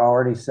July. We're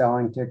already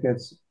selling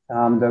tickets.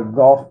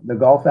 The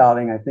golf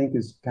outing, I think,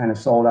 is kind of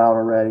sold out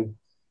already.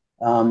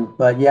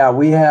 But yeah,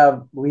 we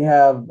have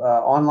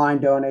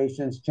online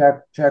donations,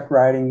 check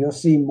writing. You'll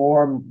see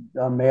more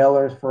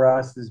mailers for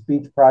us. This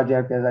beach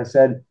project, as I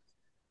said,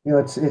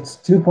 it's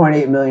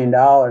 $2.8 million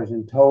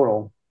in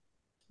total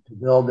to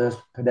build this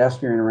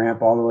pedestrian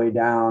ramp all the way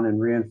down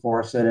and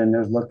reinforce it. And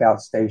there's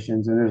lookout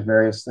stations and there's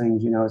various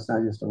things. It's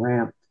not just a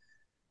ramp.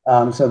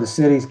 So the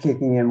city's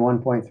kicking in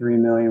 1.3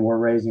 million. We're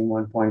raising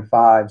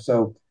 1.5.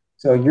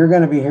 So you're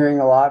going to be hearing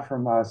a lot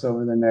from us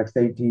over the next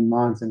 18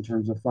 months in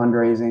terms of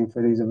fundraising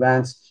for these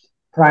events.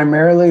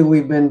 Primarily,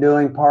 we've been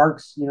doing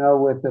parks.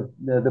 With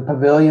the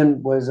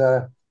pavilion was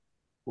a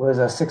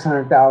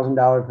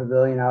 $600,000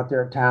 pavilion out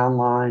there at Town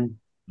Line.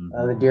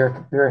 Mm-hmm. The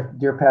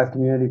Deer Path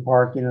Community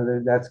Park,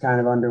 that's kind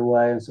of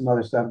underway and some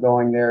other stuff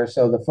going there.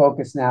 So the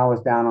focus now is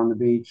down on the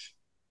beach.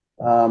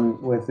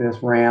 with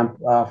this ramp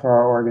for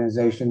our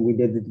organization. We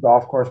did the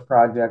golf course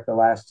project the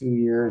last 2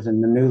 years,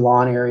 and the new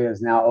lawn area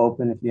is now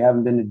open. If you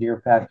haven't been to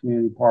Deer Path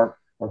Community Park,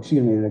 or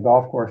excuse me, the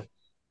golf course,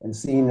 and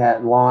seen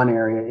that lawn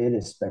area, it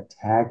is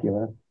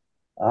spectacular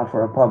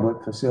for a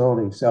public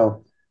facility.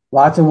 So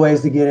lots of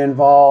ways to get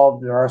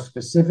involved. There are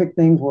specific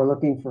things we're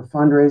looking for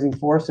fundraising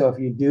for. So if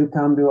you do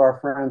come to our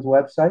friend's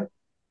website,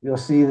 you'll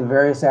see the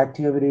various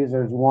activities.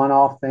 There's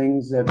one-off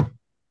things that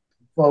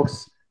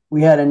folks,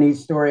 we had a neat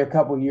story a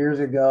couple years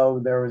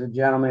ago. There was a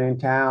gentleman in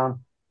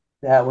town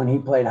that when he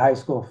played high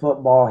school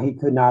football, he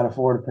could not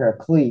afford a pair of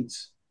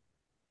cleats.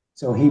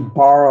 So he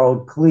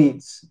borrowed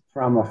cleats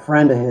from a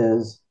friend of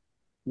his,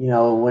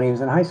 when he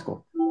was in high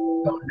school.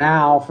 So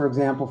now, for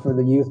example, for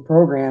the youth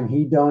program,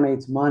 he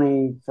donates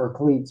money for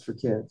cleats for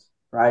kids,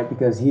 right?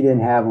 Because he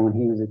didn't have them when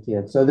he was a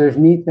kid. So there's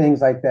neat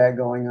things like that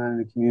going on in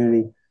the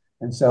community.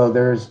 And so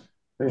there's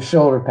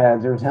shoulder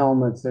pads, there's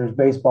helmets, there's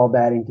baseball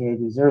batting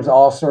cages, there's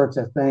all sorts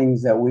of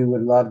things that we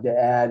would love to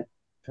add in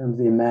terms of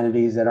the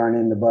amenities that aren't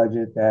in the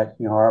budget that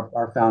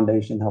our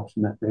foundation helps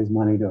raise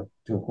money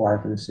to acquire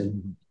for the city.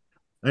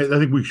 I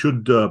think we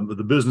should,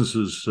 the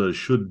businesses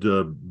should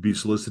be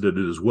solicited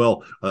as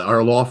well.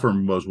 Our law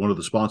firm was one of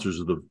the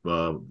sponsors of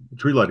the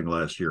tree lighting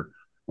last year.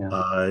 Yeah.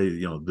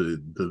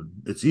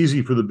 It's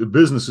easy for the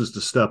businesses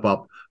to step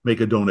up, make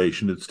a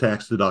donation. It's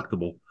tax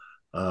deductible,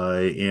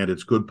 and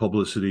it's good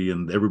publicity.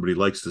 And everybody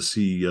likes to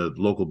see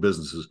local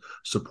businesses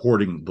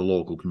supporting the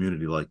local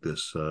community like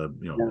this.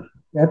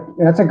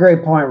 That's a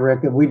great point,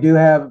 Rick. If we do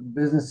have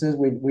businesses,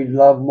 we'd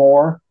love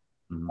more.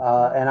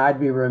 And I'd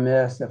be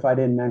remiss if I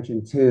didn't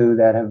mention two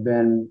that have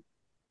been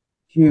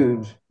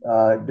huge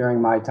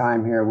during my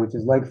time here, which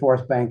is Lake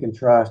Forest Bank and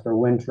Trust, or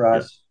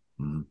Wintrust.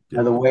 Yes.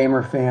 The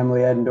Waymer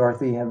family, Ed and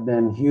Dorothy, have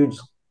been huge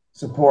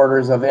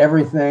supporters of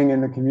everything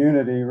in the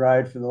community,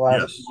 right, for the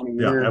last 20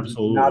 years. Yeah,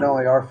 absolutely. Not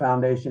only our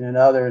foundation and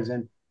others.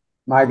 And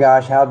my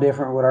gosh, how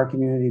different would our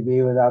community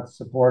be without the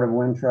support of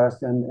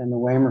Wintrust and the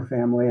Waymer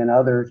family and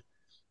others?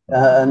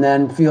 And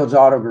then Fields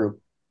Auto Group.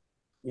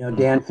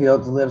 Dan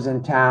Fields lives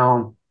in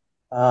town.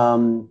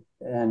 And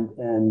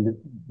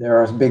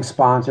they're a big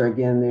sponsor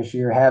again this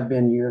year, have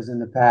been years in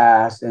the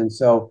past. And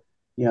so,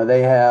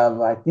 they have,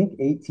 I think,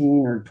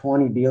 18 or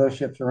 20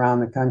 dealerships around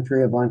the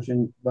country, a bunch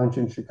in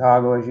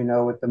Chicago, as you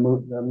know, with the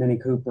Mini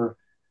Cooper.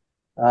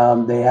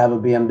 They have a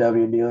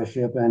BMW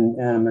dealership and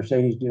a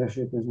Mercedes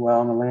dealership as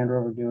well, and a Land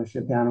Rover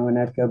dealership down in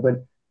Winnetka.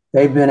 But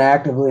they've been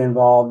actively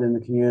involved in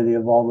the community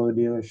of Volvo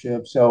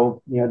dealerships.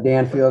 So,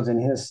 Dan Fields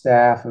and his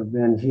staff have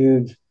been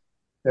huge.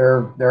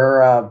 They're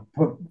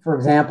for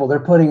example, they're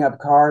putting up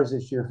cars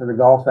this year for the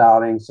golf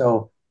outing.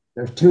 So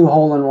there's 2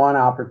 hole-in-one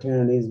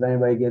opportunities. If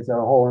anybody gets a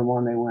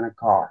hole-in-one, they win a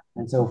car.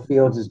 And so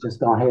Fields is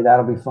just going, hey,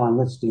 that'll be fun.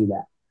 Let's do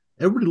that.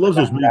 Everybody loves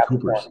those Mini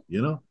Coopers,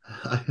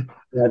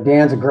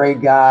 Dan's a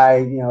great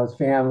guy. His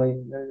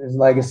family, his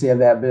legacy of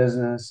that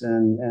business,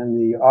 and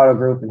the auto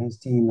group and his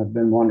team have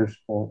been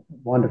wonderful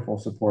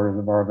supporters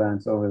of our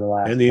events over the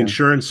last. And the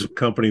insurance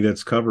company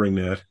that's covering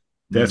that.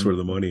 That's where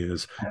the money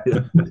is.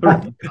 I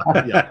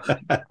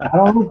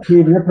don't know,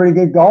 Pete. You're a pretty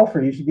good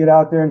golfer. You should get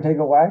out there and take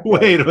a whack.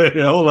 Wait,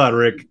 hold on,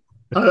 Rick.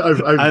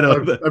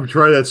 I've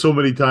tried that so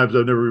many times.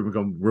 I've never even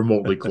come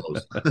remotely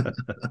close.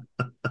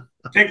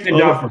 Take the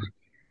duffer.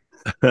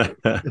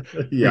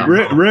 Yeah,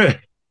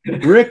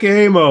 Rick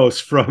Amos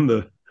from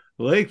the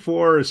Lake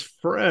Forest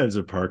Friends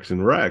of Parks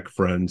and Rec,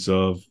 Friends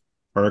of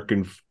Park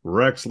and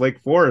Rec's Lake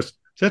Forest.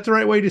 Is that the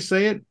right way to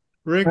say it,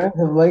 Rick?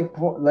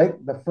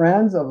 The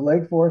Friends of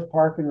Lake Forest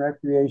Park and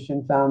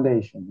Recreation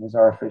Foundation is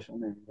our official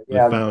name. But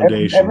yeah, the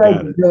foundation.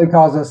 Everybody really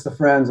calls us the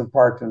Friends of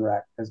Parks and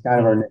Rec. It's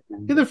kind of our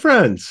nickname. Yeah, the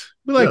Friends.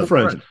 We like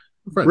friends.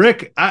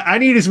 Rick, I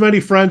need as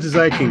many friends as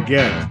I can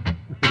get.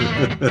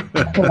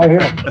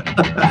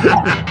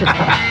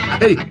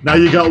 Hey, now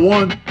you got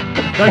one.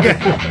 Okay.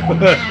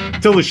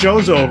 Till the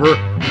show's over.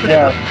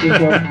 Yeah.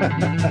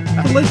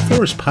 The Lake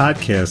Forest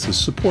Podcast is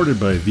supported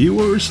by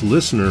viewers,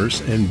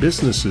 listeners, and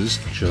businesses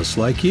just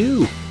like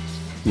you.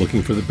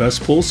 Looking for the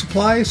best pool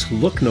supplies?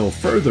 Look no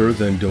further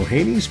than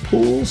Dohany's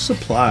Pool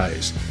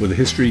Supplies. With a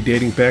history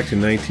dating back to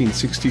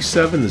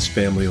 1967, this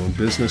family-owned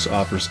business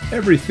offers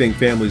everything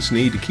families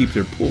need to keep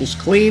their pools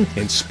clean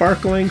and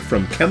sparkling,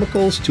 from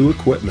chemicals to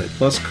equipment.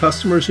 Plus,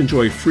 customers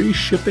enjoy free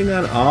shipping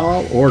on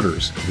all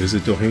orders.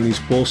 Visit Dohany's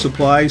Pool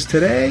Supplies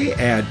today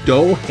at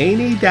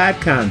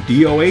doheny.com,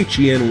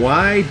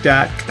 DOHENY.com,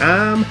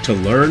 to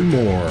learn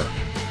more.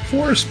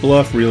 Forest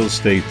Bluff Real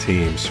Estate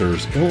Team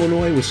serves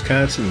Illinois,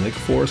 Wisconsin, Lake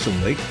Forest,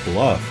 and Lake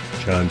Bluff.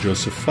 John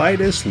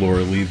Josephitis,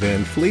 Laura Lee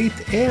Van Fleet,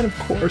 and of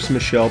course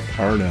Michelle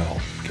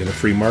Parnell. Get a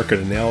free market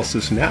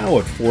analysis now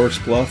at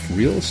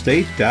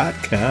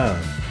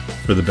forestbluffrealestate.com.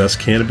 For the best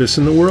cannabis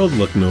in the world,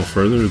 look no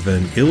further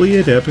than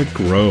Iliad Epic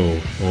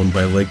Grow. Owned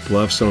by Lake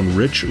Bluff's own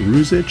Rich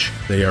Ruzich,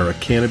 they are a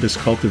cannabis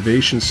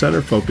cultivation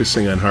center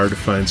focusing on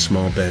hard-to-find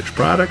small batch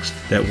products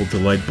that will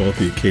delight both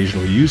the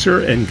occasional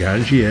user and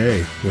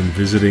ganjier. When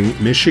visiting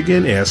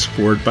Michigan, ask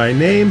for it by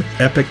name.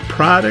 Epic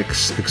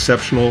Products,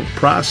 exceptional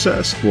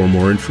process. For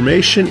more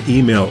information,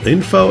 email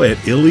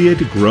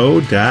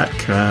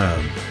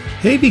info@iliadgrow.com.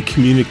 Havey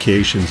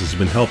Communications has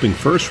been helping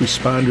first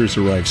responders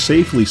arrive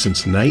safely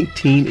since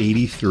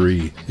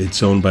 1983.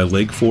 It's owned by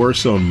Lake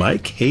Forest's own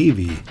Mike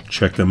Havey.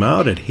 Check them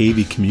out at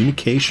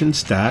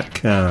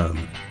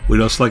haveycommunications.com.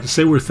 We'd also like to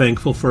say we're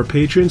thankful for our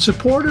Patreon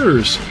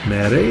supporters: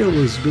 Matt A.,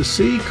 Elizabeth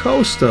C.,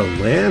 Costa,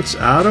 Lance,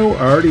 Otto,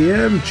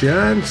 RDM,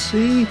 John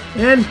C.,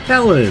 and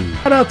Helen.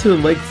 Shout out to the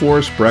Lake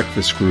Forest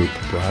Breakfast Group,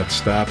 Broad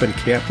Stop and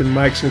Captain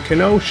Mike's in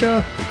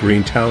Kenosha, the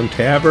Greentown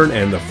Tavern,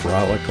 and the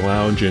Frolic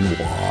Lounge in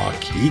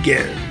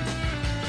Waukegan.